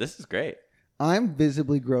this one up. This is great. I'm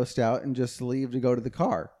visibly grossed out and just leave to go to the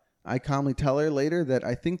car. I calmly tell her later that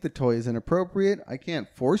I think the toy is inappropriate. I can't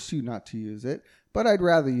force you not to use it, but I'd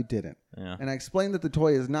rather you didn't. Yeah. And I explain that the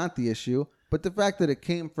toy is not the issue, but the fact that it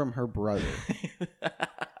came from her brother.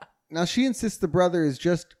 Now she insists the brother is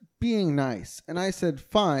just being nice. And I said,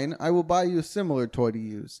 fine, I will buy you a similar toy to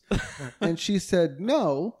use. And she said,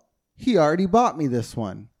 no, he already bought me this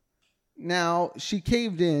one. Now, she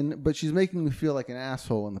caved in, but she's making me feel like an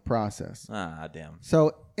asshole in the process. Ah, damn.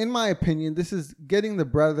 So, in my opinion, this is getting the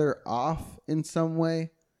brother off in some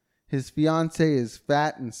way. His fiance is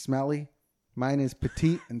fat and smelly. Mine is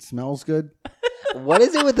petite and smells good. What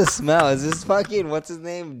is it with the smell? Is this fucking, what's his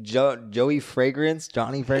name? Joey Fragrance?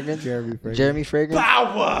 Johnny Fragrance? Jeremy Fragrance. Jeremy Fragrance?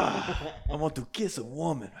 Power! I want to kiss a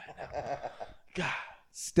woman right now. God.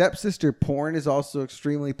 Stepsister porn is also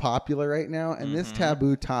extremely popular right now, and this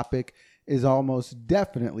taboo topic is almost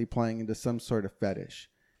definitely playing into some sort of fetish.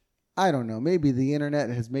 I don't know. Maybe the internet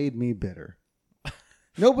has made me bitter.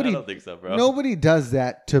 Nobody, I don't think so, bro. Nobody does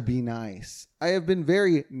that to be nice. I have been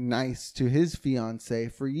very nice to his fiance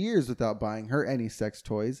for years without buying her any sex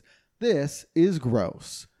toys. This is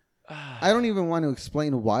gross. I don't even want to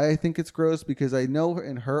explain why I think it's gross because I know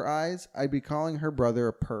in her eyes I'd be calling her brother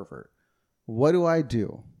a pervert. What do I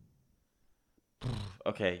do?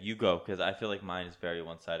 Okay, you go, because I feel like mine is very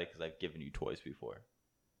one-sided because I've given you toys before.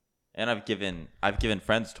 And I've given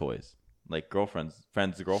friends toys. Like girlfriends'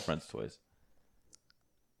 toys.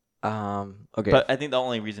 Okay. But I think the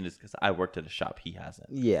only reason is because I worked at a shop. He hasn't.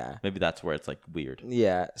 Yeah. Maybe that's where it's like weird.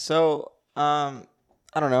 Yeah. So, I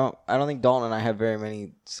don't know. I don't think Dalton and I have very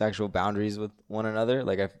many sexual boundaries with one another.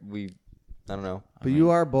 Like I don't know. But you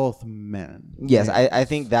are both men. Yes, I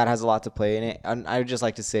think that has a lot to play in it. And I would just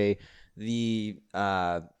like to say the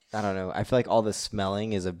I don't know. I feel like all the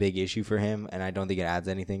smelling is a big issue for him, and I don't think it adds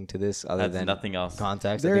anything to this other Adds than nothing else.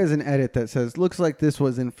 context. There is an edit that says, "Looks like this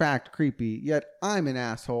was in fact creepy, yet I'm an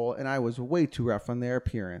asshole and I was way too rough on their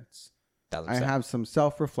appearance. I have some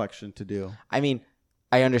self-reflection to do." I mean,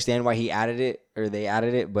 I understand why he added it or they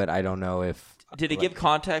added it, but I don't know if Did it give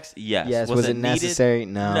context? Yes. yes, Was it needed? necessary?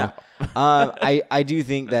 No. No. I do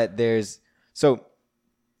think that there's so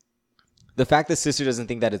the fact that sister doesn't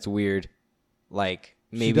think that it's weird, like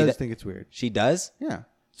maybe She does that, think it's weird. she does. Yeah,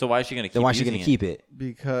 So why is she going to keep Then why is she using going to keep it?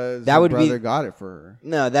 because That her would be- brother got it for her.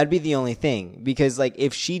 No, that'd be the only thing. Because like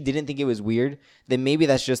if she didn't think it was weird, then maybe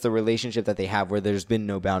that's just the relationship that they have where there's been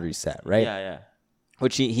no boundaries set, right? Yeah, yeah.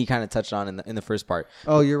 Which he kind of touched on in the first part.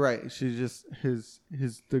 Oh, you're right. She just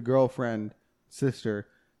the girlfriend sister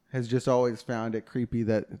has just always found it creepy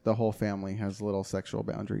that the whole family has little sexual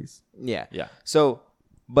boundaries. Yeah. Yeah. So,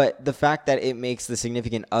 but the fact that it makes the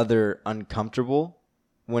significant other uncomfortable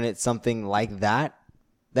when it's something like that,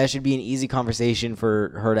 that should be an easy conversation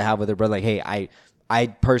for her to have with her brother. Like, hey, I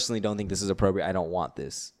personally don't think this is appropriate. I don't want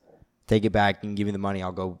this. Take it back and give me the money.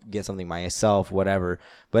 I'll go get something myself, whatever.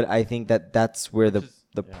 But I think that that's where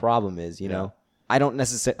the problem is, you know? I don't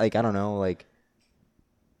necessarily, like, I don't know, like,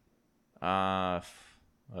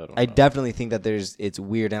 I definitely think that it's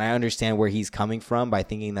weird, and I understand where he's coming from by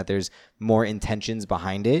thinking that there's more intentions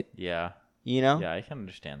behind it. Yeah. You know? Yeah, I can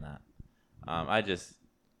understand that. I just,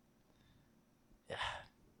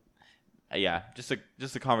 yeah,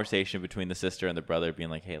 just a conversation between the sister and the brother, being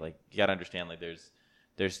like, hey, like you gotta understand, like there's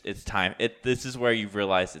it's time. This is where you've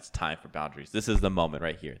realized it's time for boundaries. This is the moment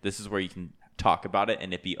right here. This is where you can talk about it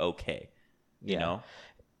and it be okay. You know.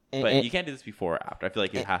 But you can't do this before or after. I feel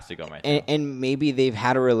like it has to go right now. And maybe they've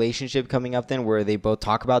had a relationship coming up then where they both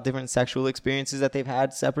talk about different sexual experiences that they've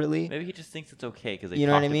had separately. Maybe he just thinks it's okay because they You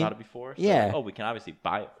know talked what I mean? about it before. So Yeah. like, oh, we can obviously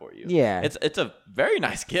buy it for you. Yeah. It's a very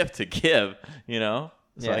nice gift to give, you know?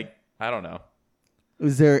 It's Yeah. like, I don't know.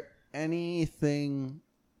 Is there anything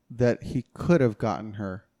that he could have gotten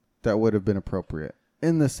her that would have been appropriate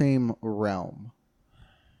in the same realm?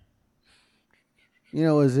 You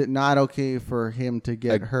know, is it not okay for him to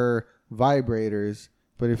get her vibrators,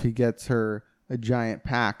 but if he gets her a giant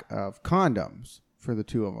pack of condoms for the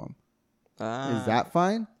two of them, is that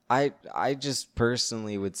fine? I just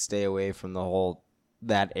personally would stay away from the whole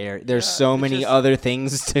that area. There's so it's many just- other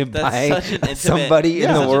things to buy That's such an intimate, somebody in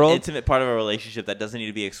the such an world. intimate part of a relationship that doesn't need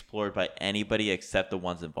to be explored by anybody except the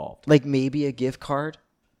ones involved. Like maybe a gift card.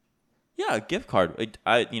 Yeah, a gift card.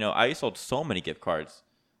 I sold so many gift cards,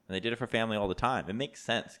 and they did it for family all the time. It makes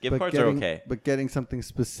sense. Gift cards are okay. But getting something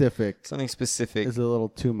specific Something specific. is a little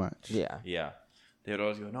too much. Yeah. Yeah. They would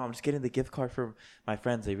always go, no, I'm just getting the gift card for my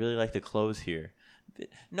friends. They really like the clothes here.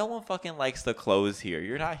 No one fucking likes the clothes here.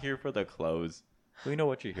 You're not here for the clothes. We know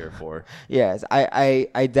what you're here for. Yes,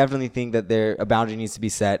 I definitely think that a boundary needs to be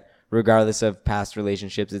set regardless of past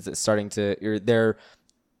relationships. It's starting to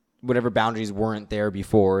whatever boundaries weren't there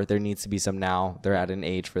before, there needs to be some now. They're at an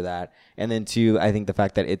age for that. And then two, I think the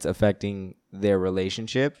fact that it's affecting their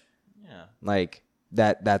relationship, Yeah. like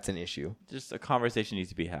that's an issue. Just a conversation needs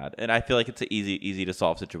to be had. And I feel like it's an easy to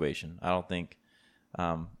solve situation. I don't think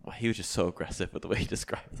he was just so aggressive with the way he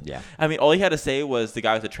described it. Yeah. I mean, all he had to say was the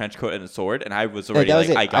guy with the trench coat and the sword, and I was already That was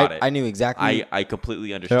like, it. I got it. I knew exactly. I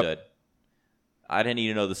completely understood. I didn't need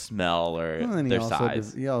to know the smell or Well, and their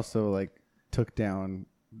size. he also like took down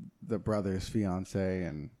the brother's fiance,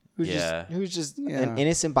 and who's Yeah. just Yeah. an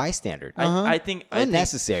innocent bystander. I think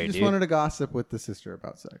Unnecessary, he just dude. wanted to gossip with the sister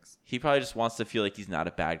about sex. he probably just wants to feel like he's not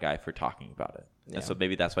a bad guy for talking about it. Yeah. And so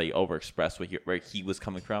maybe that's why he overexpressed where he was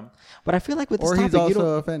coming from. But I feel like with this Or topic, he's you don't.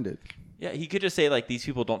 also offended. Yeah, he could just say like these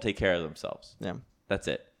people don't take care of themselves. Yeah. That's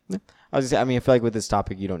it. I was just, I mean, I feel like with this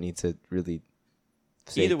topic, you don't need to really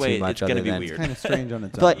say Either way, too much it's gonna other be than- weird. Kind of strange on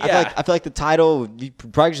its I feel, own. like, I feel like the title, you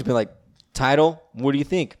probably should be like, title, what do you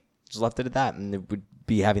think? Just left it at that, and it would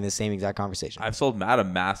be having the same exact conversation. I've sold Matt a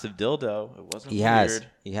massive dildo. It wasn't He weird.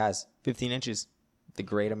 has 15 inches. The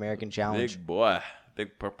Great American Challenge. Big boy.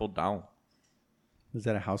 Big purple down. Was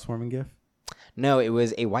that a housewarming gift? No, it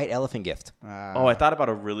was a white elephant gift. Oh, I thought about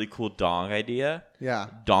a really cool dong idea. yeah,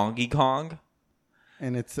 Donkey Kong.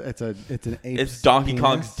 and it's an ape's It's Donkey penis.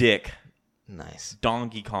 Kong's dick. Nice.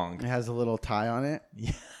 Donkey Kong. It has a little tie on it.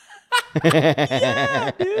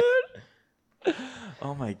 Dude.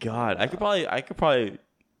 Oh my god. I could probably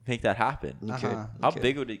make that happen. You Uh-huh. could. How could.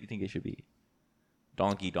 big would you think it should be?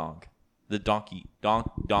 Donkey Dong. The Donkey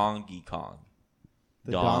Kong.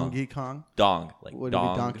 The Dong. Donkey Kong. Dong. Like Would dong.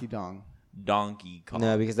 it be Donkey Dong? Donkey Kong.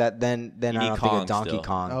 No, because then I need don't think Kong of Donkey still.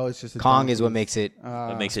 Kong. Oh, it's just a Kong donkey. is what makes it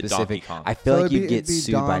That makes it specific. Donkey Kong. I feel So like it'd you'd be- get it'd be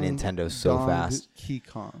sued by Dong- Nintendo so fast. Donkey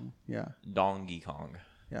Kong. Yeah. Donkey Kong.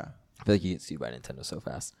 Yeah. I feel like you get sued by Nintendo so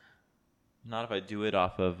fast. Not if I do it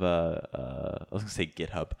off of I was gonna say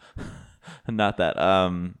GitHub. Not that.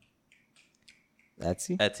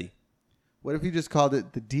 Etsy? Etsy. What if you just called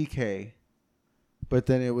it the DK, but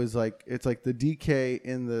then it was like it's like the DK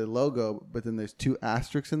in the logo, but then there's 2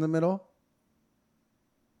 asterisks in the middle.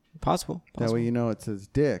 Possible. That way you know it says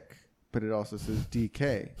Dick, but it also says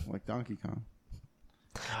DK, like Donkey Kong.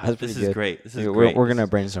 That's This pretty is good. great. This is We're great. going to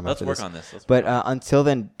brainstorm Let's after work this. on this. But until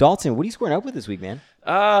then, Dalton, what are you squaring up with this week, man?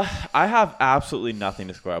 I have absolutely nothing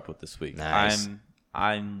to square up with this week. Nice.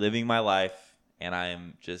 I'm living my life, and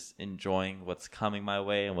I'm just enjoying what's coming my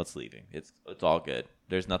way and what's leaving. It's all good.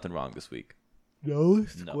 There's nothing wrong this week. No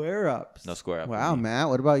square ups. No square up. Wow, Matt.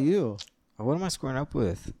 What about you? What am I squaring up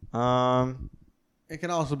with? It can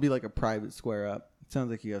also be like a private square up. It sounds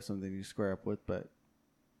like you have something you square up with, but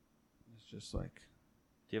it's just like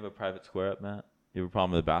Do you have a private square up, Matt? You have a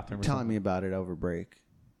problem with the bathroom? Or telling something? me about it over break.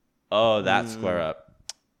 Oh, that square up.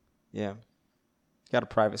 Yeah. Got a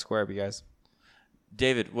private square up, you guys.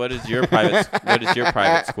 David, what is your private? What is your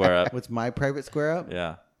private square up? What's my private square up?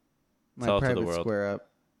 Yeah. My Tell it to the private world. square up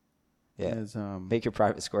Yeah. is Make your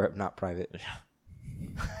private square up not private.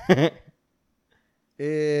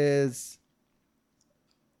 is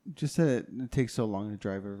just that it takes so long to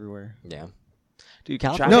drive everywhere. Yeah. Dude,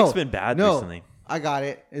 California. Traffic's No, been bad no. recently. I got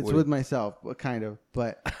it. It's What- with myself, but kind of.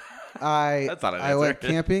 But I That's not an I went answer.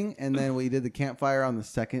 camping, and then we did the campfire on the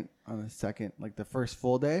second, like the first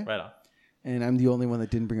full day. Right on. And I'm the only one that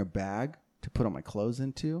didn't bring a bag to put all my clothes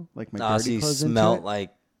into, like my Oh, dirty so you clothes into smelt it. like.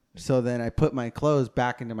 So then I put my clothes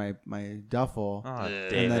back into my duffel, Oh, and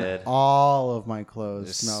then David. all of my clothes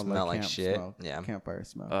Just smelled smell like camp shit. smoke, Yeah. campfire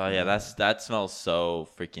smoke. Oh yeah, that smells so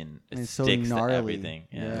freaking. It And it's so sticks to gnarly. everything.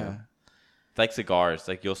 Yeah. It's like cigars.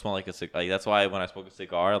 Like you'll smell like a cigar. Like that's why when I smoke a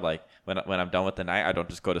cigar, like when I'm done with the night, I don't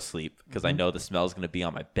just go to sleep because I know the smell is gonna be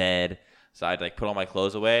on my bed. So I'd like put all my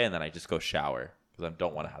clothes away and then I just go shower because I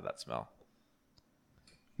don't want to have that smell.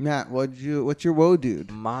 Matt, what's your woe dude?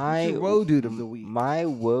 My What's your woe dude of the week? My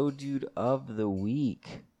woe dude of the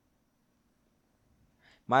week.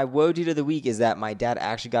 My woe dude of the week is that my dad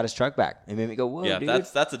actually got his truck back. It made me go, whoa, Yeah, dude.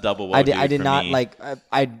 that's a double. Woe I did dude for not me. like.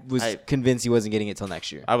 I was convinced he wasn't getting it till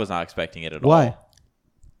next year I was not expecting it at Why? all.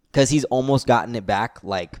 because he's almost gotten it back.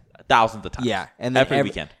 Like Thousands of times. yeah, and then every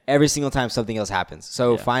weekend. every single time something else happens.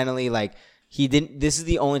 So Yeah. finally, like he didn't. This is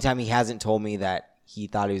the only time he hasn't told me that he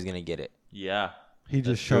thought he was gonna get it. Yeah. He just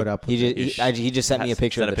That's showed true. up. He With just it. he just sent me a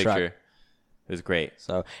picture of the truck. It was great.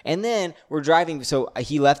 So, and then we're driving. So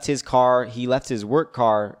he left his car, he left his work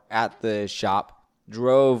car at the shop,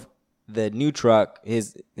 drove the new truck,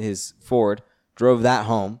 his Ford, drove that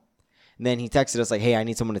home. And then he texted us like, hey, I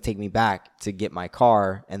need someone to take me back to get my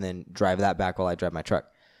car and then drive that back while I drive my truck.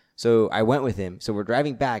 So I went with him. So we're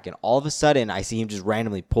driving back and all of a sudden I see him just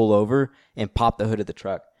randomly pull over and pop the hood of the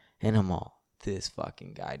truck. And I'm all, this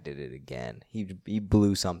fucking guy did it again. He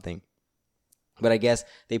blew something. But I guess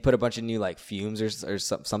they put a bunch of new like fumes or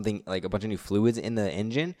something, like a bunch of new fluids in the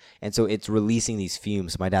engine, and so it's releasing these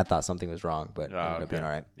fumes. My dad thought something was wrong, but it ended up being all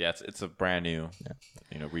right. Yeah, it's a brand new,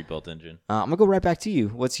 rebuilt engine. I'm gonna go right back to you.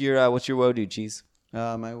 What's your woe dude, Cheese?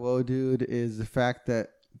 My woe dude is the fact that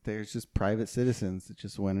there's just private citizens that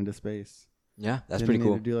just went into space. Yeah, that's Didn't pretty need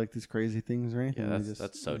cool. to do like these crazy things or anything. Yeah, They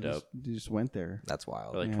that's so they just- dope. They just went there. That's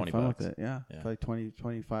wild. For like Yeah, $20 fun bucks. with it. Yeah. Yeah. For like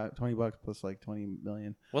 20 bucks plus like 20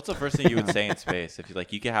 million. What's the first thing you would say in space if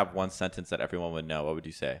you could have one sentence that everyone would know? What would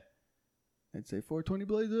you say? I'd say 420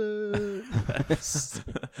 Blazers.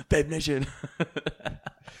 Babe Nation.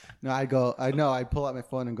 No, I'd pull out my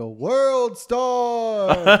phone and go, World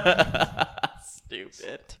Star.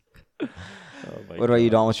 Stupid. What about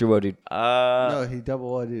you, Don? What's your woe dude? No, he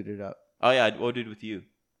double woe-dude it up. Oh yeah, I woe-dude with you.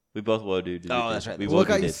 We both woe-dude. Oh, that's right. We What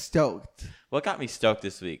got you woe-dude. stoked? What got me stoked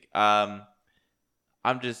this week?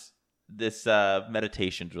 This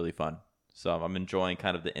meditation's really fun. So I'm enjoying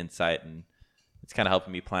kind of the insight, and it's kind of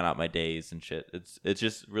helping me plan out my days and shit. It's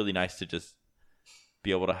just really nice to just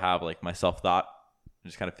be able to have like my self-thought and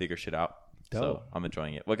just kind of figure shit out. So Dope. I'm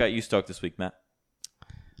enjoying it. What got you stoked this week, Matt?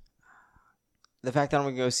 The fact that I'm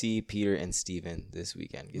gonna go see Peter and Steven this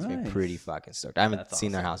weekend gets me Nice. pretty fucking stoked. I haven't That's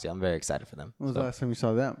seen their awesome. house yet. I'm very excited for them. When was the So, last time you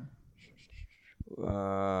saw them?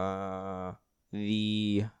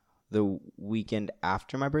 the weekend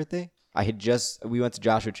after my birthday, we went to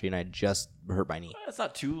Joshua Tree and I just hurt my knee. That's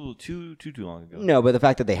not too long ago. No, but the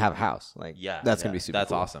fact that they have a house, like, Yeah, that's gonna be super. That's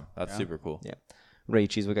cool. awesome. That's super cool. Yeah. Ray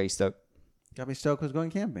Cheese, what got you stoked? Got me stoked was going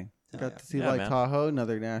camping. Got yeah. to see Yeah, Lake man. Tahoe,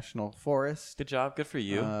 another national forest. Good job. Good for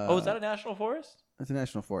you. Uh, oh, is that a national forest? It's a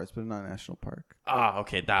national forest, but not a national park. Ah,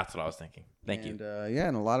 okay, that's what I was thinking. Thank you. Yeah,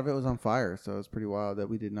 and a lot of it was on fire, so it was pretty wild that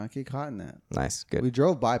we did not get caught in that. Nice, good. We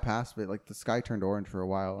drove by past it, like the sky turned orange for a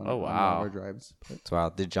while. On, Oh, on one wow. of our drives. But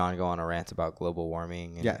So did John go on a rant about global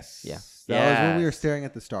warming? And, yes, Yeah. that was when we were Yes. staring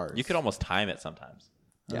at the stars. You could almost time it sometimes.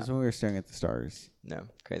 That was when we were staring at the stars. No,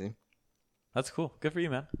 crazy. That's cool. Good for you,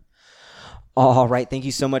 man. All right. Thank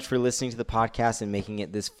you so much for listening to the podcast and making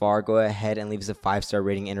it this far. Go ahead and leave us a 5-star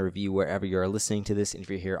rating and a review wherever you're listening to this. And if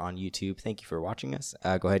you're here on YouTube, thank you for watching us.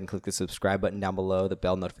 Go ahead and click the subscribe button down below, the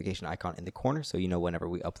bell notification icon in the corner, so you know whenever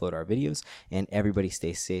we upload our videos. And everybody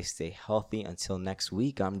stay safe, stay healthy. Until next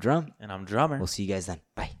week, I'm Drum. And I'm Drummer. We'll see you guys then.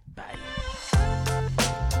 Bye. Bye.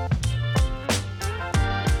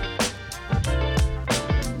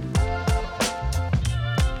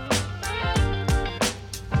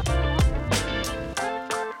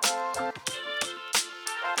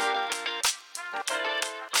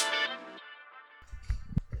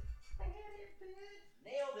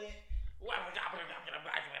 Nailed it. Wow,